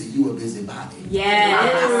ain't busy. You a busybody.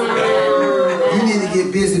 Yes. You need to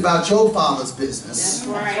get busy about your Father's business. That's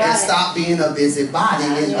right. And stop being a busybody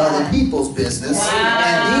in other people's business. Wow.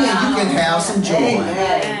 And then you can have some joy.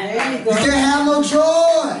 Amen. There you You go. can't have no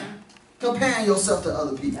joy comparing yourself to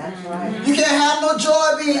other people. That's right. You can't have no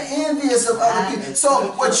joy being envious of other people. So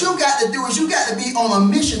what you got to do is you got to be on a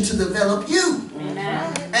mission to develop you.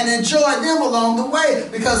 Amen. And enjoy them along the way.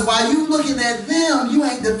 Because while you looking at them, you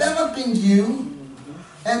ain't developing you.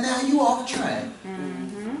 And now you off track.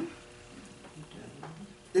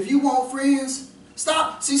 If you want friends,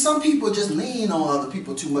 stop. See, some people just lean on other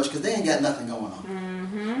people too much because they ain't got nothing going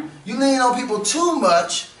on. You lean on people too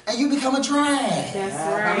much and you become a drag. That's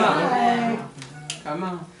Come right. on. Come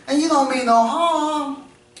on. And you don't mean no harm,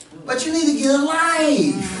 but you need to get a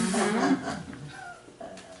life.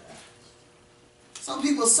 Some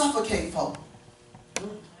people suffocate folk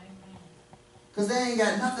because they ain't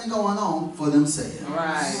got nothing going on for themselves.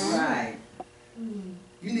 Right.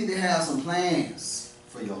 You need to have some plans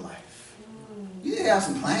for your life. You need to have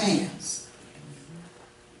some plans.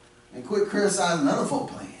 And quit criticizing other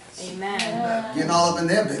folks' plans. Amen. Getting all up in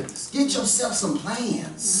their business. Get yourself some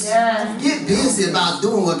plans. Yes. Get busy about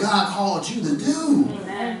doing what God called you to do.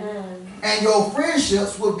 Amen. And your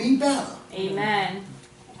friendships will be better. Amen.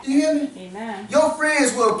 Do you hear me? Amen. Your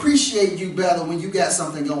friends will appreciate you better when you got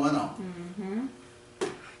something going on. Mm-hmm.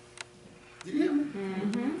 Do you hear me?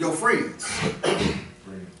 Mm-hmm. Your friends.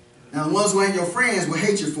 Now the ones who ain't your friends will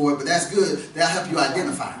hate you for it, but that's good. That'll help you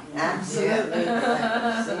identify them. Absolutely.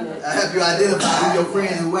 That'll help you identify who your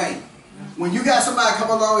friend and who ain't. When you got somebody come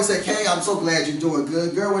along and say, "Hey, I'm so glad you're doing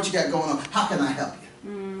good. Girl, what you got going on? How can I help you?"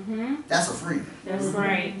 Mm-hmm. That's a friend. That's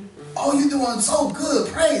right. Oh, you're doing so good.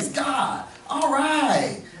 Praise God. All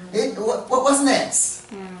right. What's next?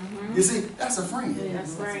 Mm-hmm. You see, that's a friend.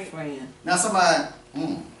 That's right. Now somebody,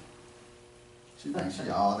 she thinks she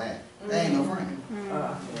all that. They ain't no friend.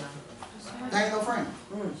 They ain't no friend.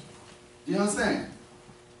 Do you understand?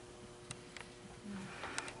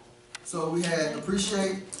 So we had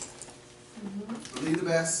appreciate, believe the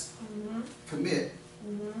best, commit,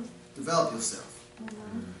 develop yourself,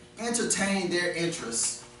 entertain their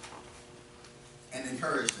interests, and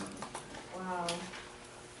encourage them. Wow.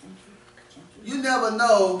 You never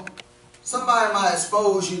know, somebody might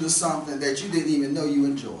expose you to something that you didn't even know you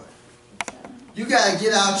enjoyed. You got to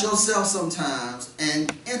get out yourself sometimes and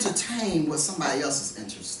entertain what somebody else is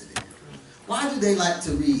interested in. Why do they like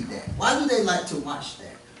to read that? Why do they like to watch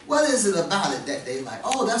that? What is it about it that they like?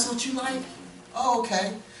 Oh, that's what you like? Oh,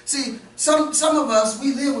 okay. See, some of us,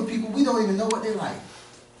 we live with people, we don't even know what they like.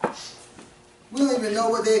 We don't even know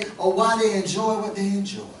what they, or why they enjoy what they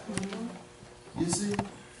enjoy. You see?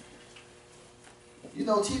 You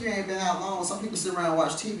know, TV ain't been out long. Some people sit around and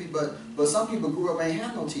watch TV, but some people grew up ain't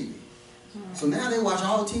have no TV. So now they watch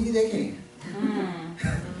all the TV they can.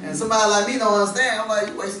 And somebody like me don't understand. I'm like,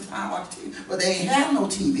 you wasting time watching TV. But they ain't have no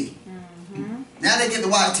TV. Now they get to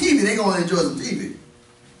watch TV, they gonna enjoy some TV.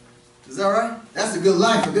 Is that right? That's a good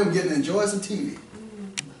life for them, getting to enjoy some TV.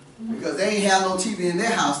 Because they ain't have no TV in their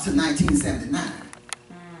house till 1979.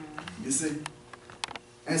 You see?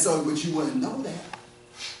 And so, but you wouldn't know that.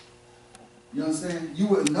 You understand? You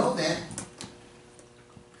wouldn't know that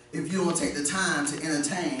if you don't take the time to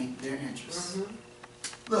entertain their interests.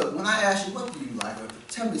 Look, when I ask you, what do you like? Or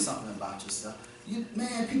tell me something about yourself.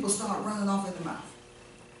 Man, people start running off in the mouth.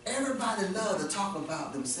 Everybody loves to talk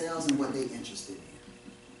about themselves and what they're interested in.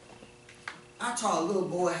 I taught a little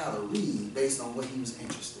boy how to read based on what he was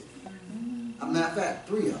interested in. As a matter of fact,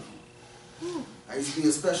 3 of them. I used to be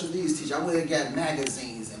a special needs teacher. I went and got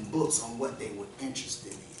magazines and books on what they were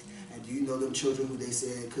interested in. And do you know them children who they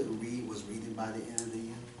said couldn't read was reading by the end of the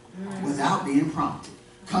year? Without being prompted.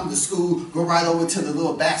 Come to school, go right over to the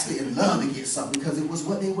little basket and love to get something because it was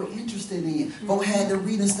what they were interested in. Folks had to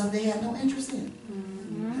read stuff they had no interest in.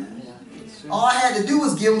 All I had to do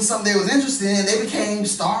was give them something they was interested in and they became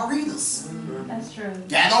star readers. That's true.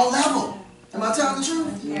 Got on level. Am I telling the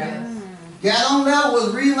truth? Yeah. Got on level,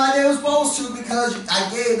 was reading like they were supposed to because I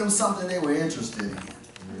gave them something they were interested in.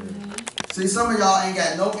 See, some of y'all ain't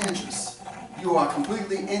got no interest. You are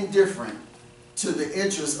completely indifferent to the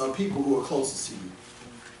interests of people who are closest to you.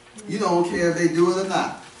 You don't care if they do it or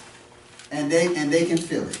not. And they can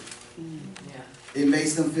feel it. It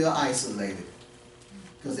makes them feel isolated.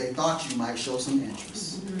 Because they thought you might show some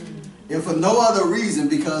interest. If for no other reason,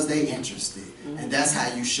 because they interested. And that's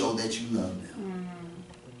how you show that you love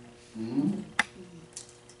them.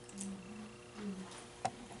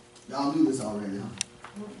 Y'all knew this already, huh?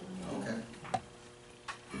 Okay.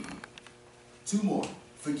 2 more.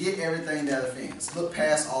 Forget everything that offends. Look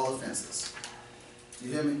past all offenses.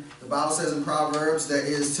 You hear me? The Bible says in Proverbs that it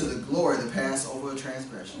is to the glory to pass over a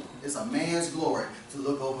transgression. It's a man's glory to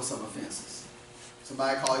look over some offenses.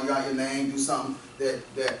 Somebody call you out your name, do something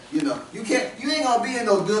that you know, you ain't gonna be in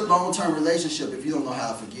no good long-term relationship if you don't know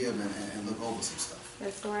how to forgive and look over some stuff.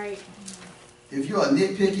 That's right. If you are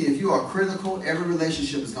nitpicky, if you are critical, every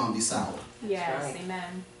relationship is gonna be sour. Yes, Right.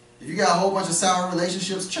 amen. If you got a whole bunch of sour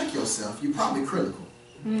relationships, check yourself. You're probably critical.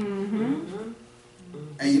 And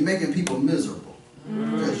you're making people miserable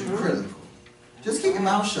because you're critical. Just keep your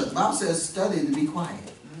mouth shut. The Bible says study to be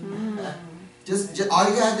quiet. Just all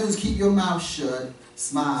you gotta do is keep your mouth shut,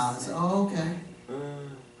 smile, and say, "Oh, okay."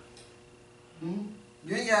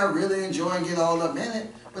 You ain't gotta really enjoy and get all up in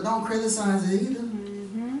it, but don't criticize it either.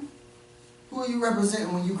 Who are you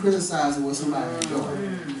representing when you criticize what somebody enjoys?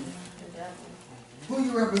 Who are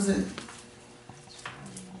you representing?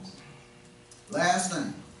 Last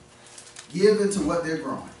thing, give into what they're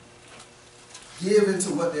growing. Give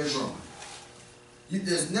into what they're growing.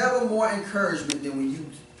 There's never more encouragement than when you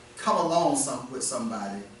come along with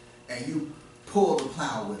somebody and you pull the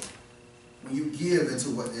plow with them. When you give into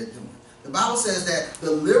what they're doing. The Bible says that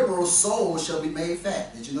the liberal soul shall be made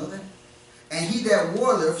fat. Did you know that? And he that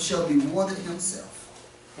watereth shall be watered himself.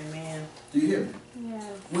 Amen. Do you hear me? Yes.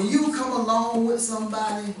 When you come along with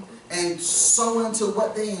somebody and sow into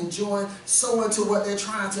what they enjoy, sow into what they're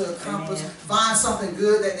trying to accomplish, find something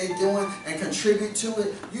good that they're doing and contribute to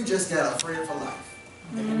it, you just got a friend for life.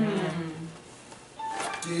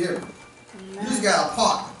 Do you hear me? You just got a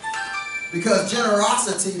partner. Because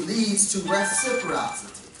generosity leads to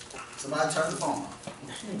reciprocity. Somebody turn the phone off.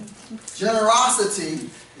 Generosity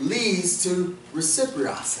leads to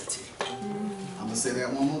reciprocity. I'm going to say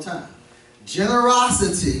that one more time.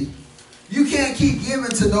 Generosity, you can't keep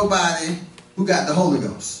giving to nobody who got the Holy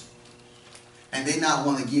Ghost and they not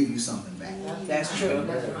want to give you something back. That's true.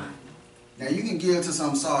 Now you can give to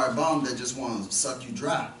some sorry bum that just want to suck you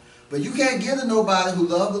dry. But you can't give to nobody who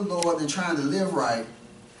love the Lord and trying to live right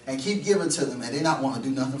and keep giving to them and they not want to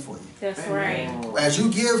do nothing for you. That's right. As you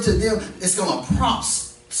give to them, it's going to prompt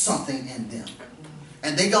something in them.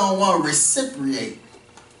 And they're going to want to reciprocate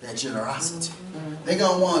that generosity. They're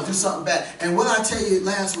going to want to do something back. And what I tell you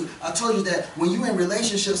last week, I told you that when you're in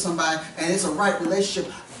relationship with somebody and it's a right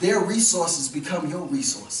relationship, their resources become your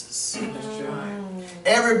resources.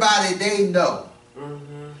 Everybody they know,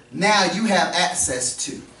 now you have access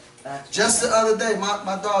to. Just the other day,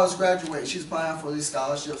 my daughter's graduating. She's applying for these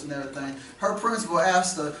scholarships and everything. Her principal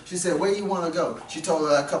asked her, she said, where do you want to go? She told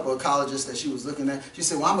her a couple of colleges that she was looking at. She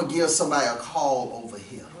said, well, I'm going to give somebody a call over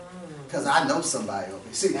here. Because I know somebody over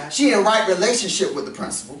here. See, she in right relationship with the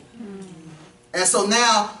principal. And so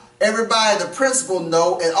now, everybody the principal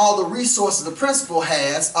know and all the resources the principal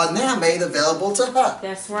has are now made available to her.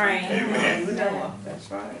 That's right. Amen.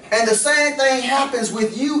 That's right. And the same thing happens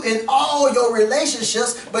with you in all your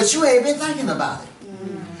relationships, but you ain't been thinking about it.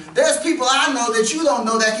 There's people I know that you don't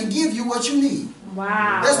know that can give you what you need.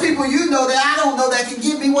 Wow. There's people you know that I don't know that can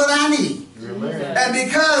give me what I need. Amen. And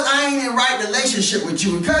because I ain't in right relationship with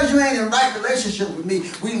you, because you ain't in right relationship with me,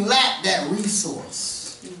 we lack that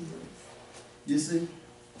resource. You see?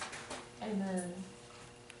 Amen.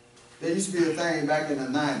 There used to be a thing back in the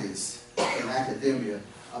 90s in academia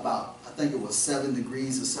about, I think it was 7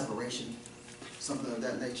 degrees of separation, something of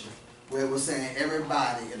that nature, where it was saying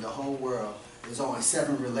everybody in the whole world is only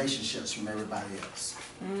 7 relationships from everybody else.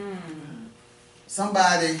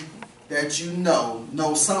 Somebody that you know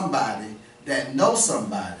somebody that knows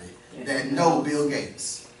somebody that know Bill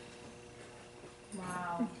Gates.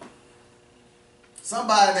 Wow.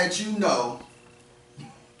 Somebody that you know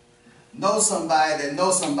somebody that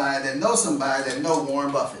knows somebody that knows somebody that know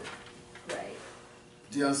Warren Buffett. Right.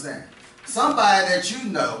 Do you understand? Somebody that you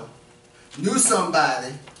know knew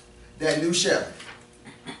somebody that knew Shelley.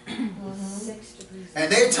 6 degrees.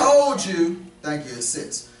 And they told you, thank you, it's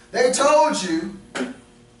 6. They told you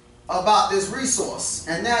about this resource.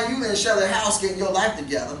 And now you in Shelley's house getting your life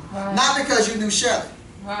together. Right. Not because you knew Shelley,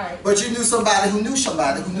 Right. but you knew somebody who knew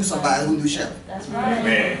somebody who knew somebody who knew Shelley. That's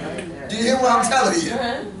right. Do you hear what I'm telling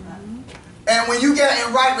you? And when you get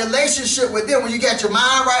in right relationship with them, when you get your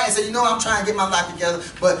mind right and say, you know, I'm trying to get my life together,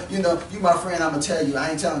 but you know, you my friend, I'm going to tell you, I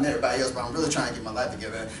ain't telling everybody else, but I'm really trying to get my life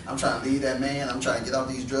together. I'm trying to leave that man, I'm trying to get off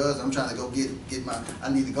these drugs, I'm trying to go get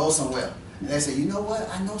I need to go somewhere. And they say, you know what,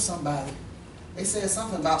 I know somebody. They said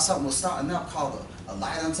something about something was starting up called a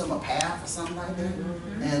light unto my path or something like that.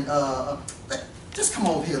 And just come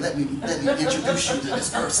over here, let me introduce you to this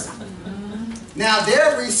person. Now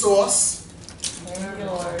their resource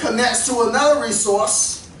connects to another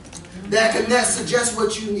resource that connects to just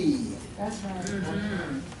what you need. That's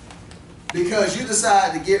right. Because you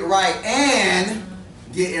decide to get right and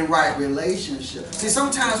get in right relationship. See,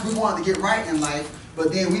 sometimes we want to get right in life,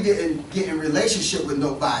 but then we didn't get in relationship with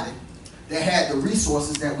nobody that had the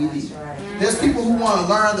resources that we need. Right. There's people who want to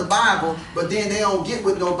learn the Bible, but then they don't get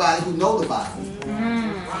with nobody who know the Bible.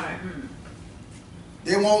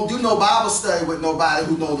 They won't do no Bible study with nobody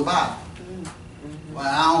who know the Bible. Well,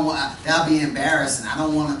 I don't want. That'll be embarrassing. I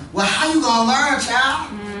don't want to. Well, how you gonna learn, child?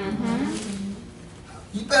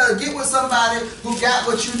 You better get with somebody who got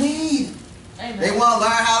what you need. Amen. They want to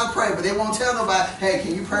learn how to pray, but they won't tell nobody, hey,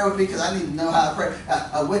 can you pray with me? Because I need to know how to pray.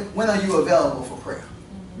 When are you available for prayer?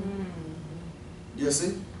 You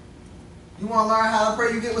see? You want to learn how to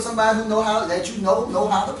pray, you get with somebody who know how that you know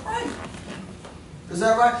how to pray. Is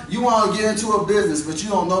that right? You want to get into a business, but you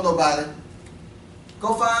don't know nobody.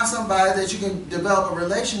 Go find somebody that you can develop a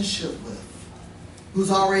relationship with, who's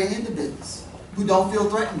already in the business, who don't feel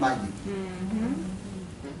threatened by you.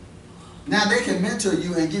 Now they can mentor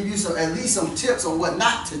you and give you at least some tips on what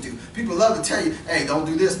not to do. People love to tell you, hey, don't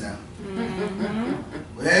do this now.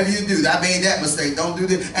 Whatever you do, I made that mistake, don't do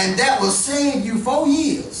this. And that will save you 4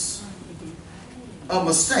 years of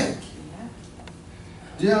mistake.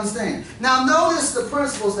 Do you understand? Now notice the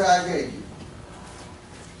principles that I gave you.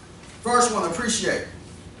 First one, appreciate.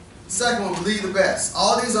 Second one, believe the best.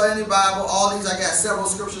 All these are in the Bible. All these I got several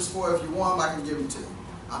scriptures for. If you want them, I can give them to you.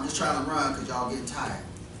 I'm just trying to run because y'all getting tired.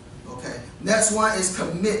 Okay. Next one is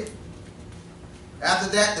commit. After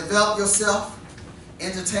that, develop yourself.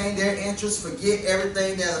 Entertain their interests. Forget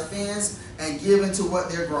everything that offends and give into what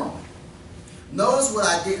they're growing. Notice what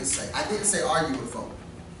I didn't say. I didn't say argue with folk.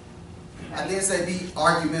 I didn't say be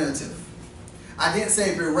argumentative. I didn't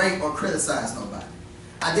say berate or criticize nobody.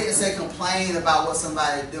 I didn't say complain about what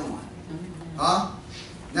somebody's doing. Huh?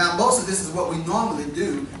 Now, most of this is what we normally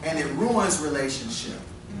do, and it ruins relationship.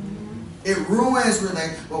 It ruins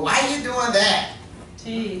relationship. Well, why are you doing that?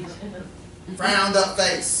 Jeez. Frowned up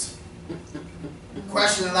face.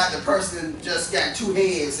 Questioning like the person just got two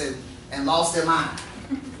heads and lost their mind.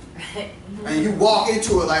 And you walk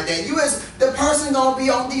into it like that. You as the person gonna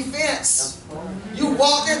be on defense. You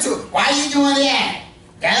walk into it. Why are you doing that?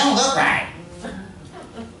 That don't look right.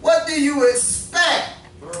 What do you expect?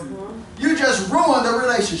 You just ruined the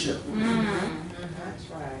relationship. That's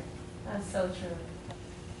right. That's so true.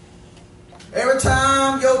 Every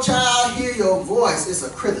time your child hear your voice, it's a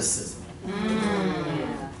criticism.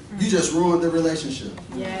 You just ruined the relationship.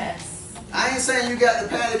 Yes. I ain't saying you got to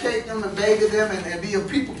patty cake them and baby them and be a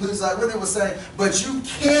people pleaser like what they were saying, but you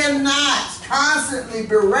cannot constantly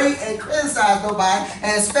berate and criticize nobody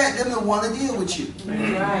and expect them to want to deal with you.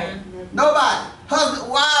 Right. Nobody.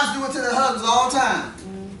 Wives do it to their husbands all the time.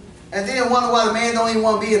 And then wonder why the man don't even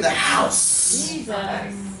want to be in the house. Jesus.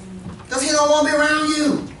 Because he don't want to be around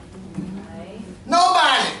you.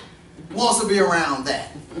 Nobody wants to be around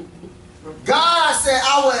that. God said,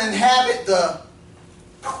 I will inhabit the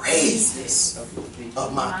praises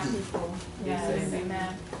of my people. Yes.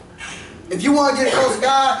 Amen. If you want to get close to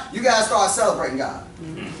God, you got to start celebrating God.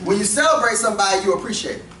 When you celebrate somebody, you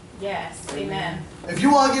appreciate it. Yes. Amen. If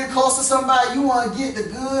you want to get close to somebody, you want to get the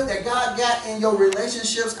good that God got in your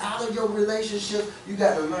relationships, out of your relationship, you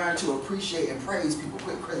got to learn to appreciate and praise people.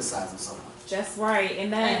 Quit criticizing someone. Just right.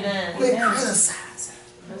 Amen. Amen. Quit Amen. criticizing.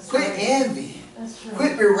 That's Quit right. envying. That's true.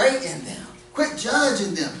 Quit berating them. Quit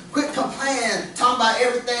judging them. Quit complaining, talking about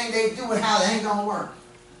everything they do and how they ain't going to work.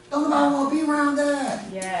 Don't nobody want to be around that.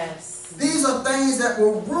 Yes. These are things that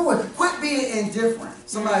will ruin. Quit being indifferent.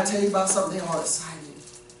 Somebody tell you about something, they're all excited.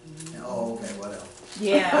 And, oh, okay, whatever.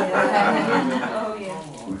 Yeah. Oh,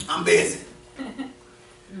 yeah. I'm busy.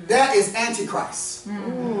 That is Antichrist.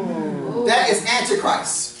 That is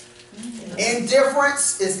Antichrist.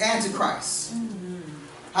 Indifference is Antichrist.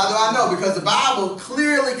 How do I know? Because the Bible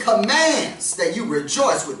clearly commands that you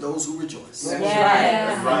rejoice with those who rejoice. That's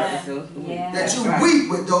Yeah. right. Yeah. That you weep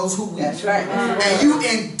with those who weep. That's right. And you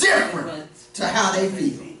indifferent to how they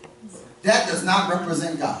feel. That does not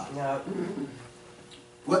represent God. No.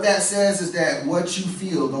 What that says is that what you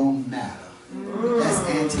feel don't matter. That's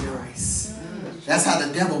Antichrist. That's how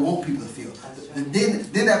the devil wants people to feel.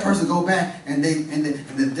 Then that person go back and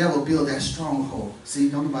the devil build that stronghold. See,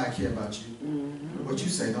 don't nobody care about you. What you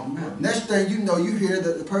say don't matter. Next thing you know, you hear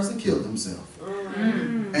that the person killed himself.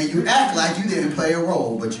 And you act like you didn't play a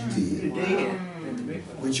role, but you did. You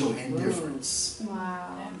did. With your indifference.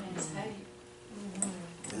 Wow.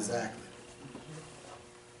 Exactly.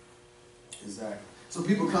 Exactly. So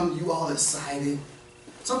people come to you all excited.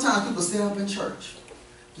 Sometimes people stand up in church,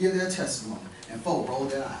 give their testimony, and folk roll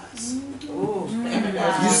their eyes.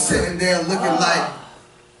 You sitting there looking like,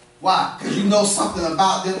 why? Because you know something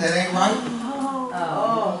about them that ain't right?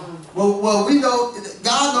 Well, we know,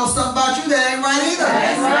 God knows something about you that ain't right either.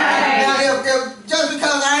 That's right. Now, if just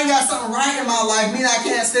because I ain't got something right in my life mean I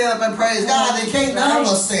can't stand up and praise God, then can't none of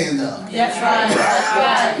us stand up. That's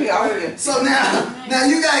right. So now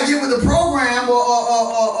you gotta get with the program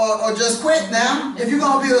or just quit now. If you're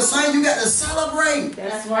gonna be the same, you got to celebrate.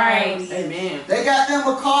 That's right. Amen. They got them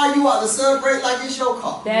a car, you ought to celebrate like it's your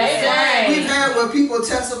car. That's right. We've had where people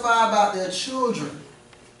testify about their children,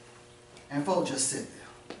 and folks just sit there.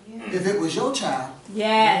 If it was your child,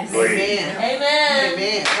 Yes. Amen. Amen.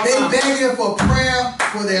 Amen. they begging for prayer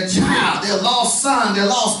for their child, their lost son, their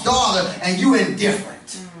lost daughter, and you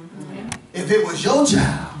indifferent. If it was your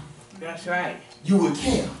child, That's right. you would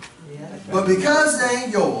care. But because they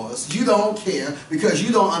ain't yours, you don't care because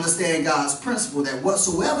you don't understand God's principle that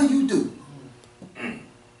whatsoever you do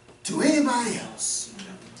to anybody else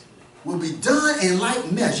will be done in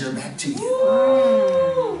like measure back to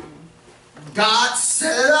you. God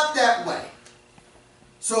set it up that way.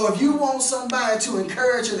 So if you want somebody to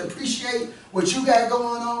encourage and appreciate what you got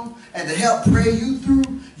going on and to help pray you through,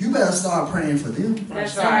 you better start praying for them.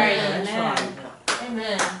 That's right. That's Amen. right.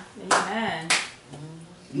 Amen. Amen.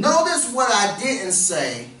 Notice what I didn't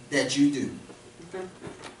say that you do.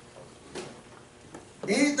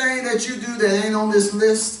 Anything that you do that ain't on this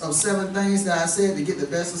list of 7 things that I said to get the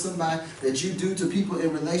best of somebody that you do to people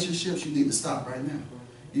in relationships, you need to stop right now.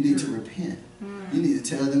 You need to repent. You need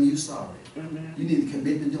to tell them you're sorry. You need to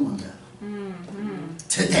commit to doing better.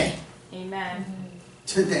 Today. Amen.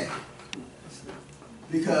 Today.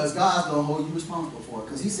 Because God's going to hold you responsible for it.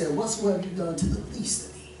 Because he said, whatsoever you've done to the least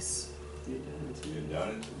of these, you've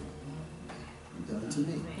done it to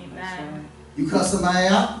me. Amen. You cut somebody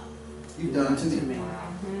out, you've done it to me.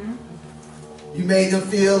 You made them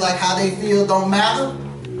feel like how they feel don't matter,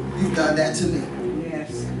 you've done that to me.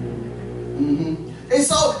 Yes.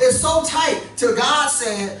 It's so tight to God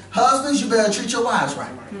saying, husbands, you better treat your wives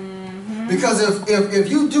right. Because if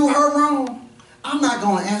you do her wrong, I'm not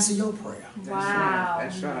going to answer your prayer. Wow.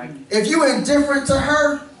 That's right. If you're indifferent to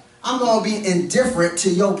her, I'm going to be indifferent to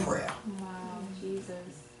your prayer. Wow, Jesus.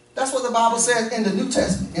 That's what the Bible says in the New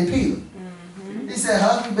Testament, in Peter. He said,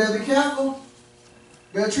 husband, better be careful.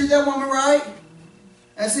 Better treat that woman right.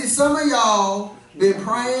 And see, some of y'all been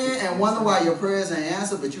praying and wonder why your prayers ain't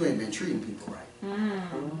answered, but you ain't been treating people right.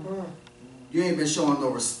 You ain't been showing no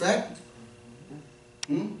respect.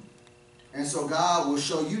 And so God will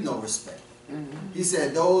show you no respect. He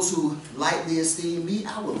said, those who lightly esteem me,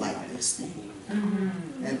 I will lightly esteem.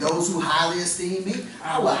 And those who highly esteem me,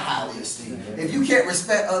 I will highly esteem. If you can't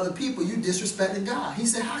respect other people, you disrespecting God. He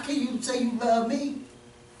said, how can you say you love me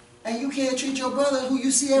and you can't treat your brother who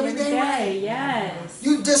you see every day right? Yes.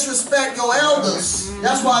 You disrespect your elders.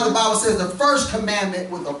 That's why the Bible says the first commandment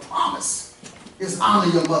with a promise is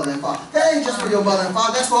honor your mother and father. That ain't just for your mother and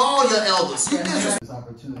father, that's for all your elders. You disrespect this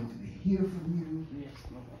opportunity to hear from you.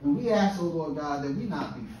 And we ask, oh Lord God, that we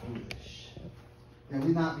not be foolish, that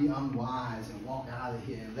we not be unwise and walk out of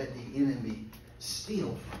here and let the enemy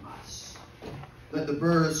steal from us. Let the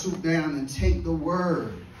birds swoop down and take the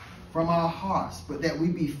word from our hearts, but that we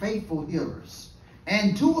be faithful hearers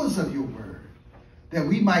and doers of your word, that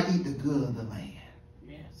we might eat the good of the land.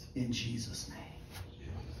 Yes. In Jesus' name.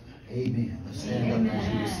 Amen. Let's stand up as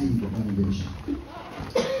you receive the benediction.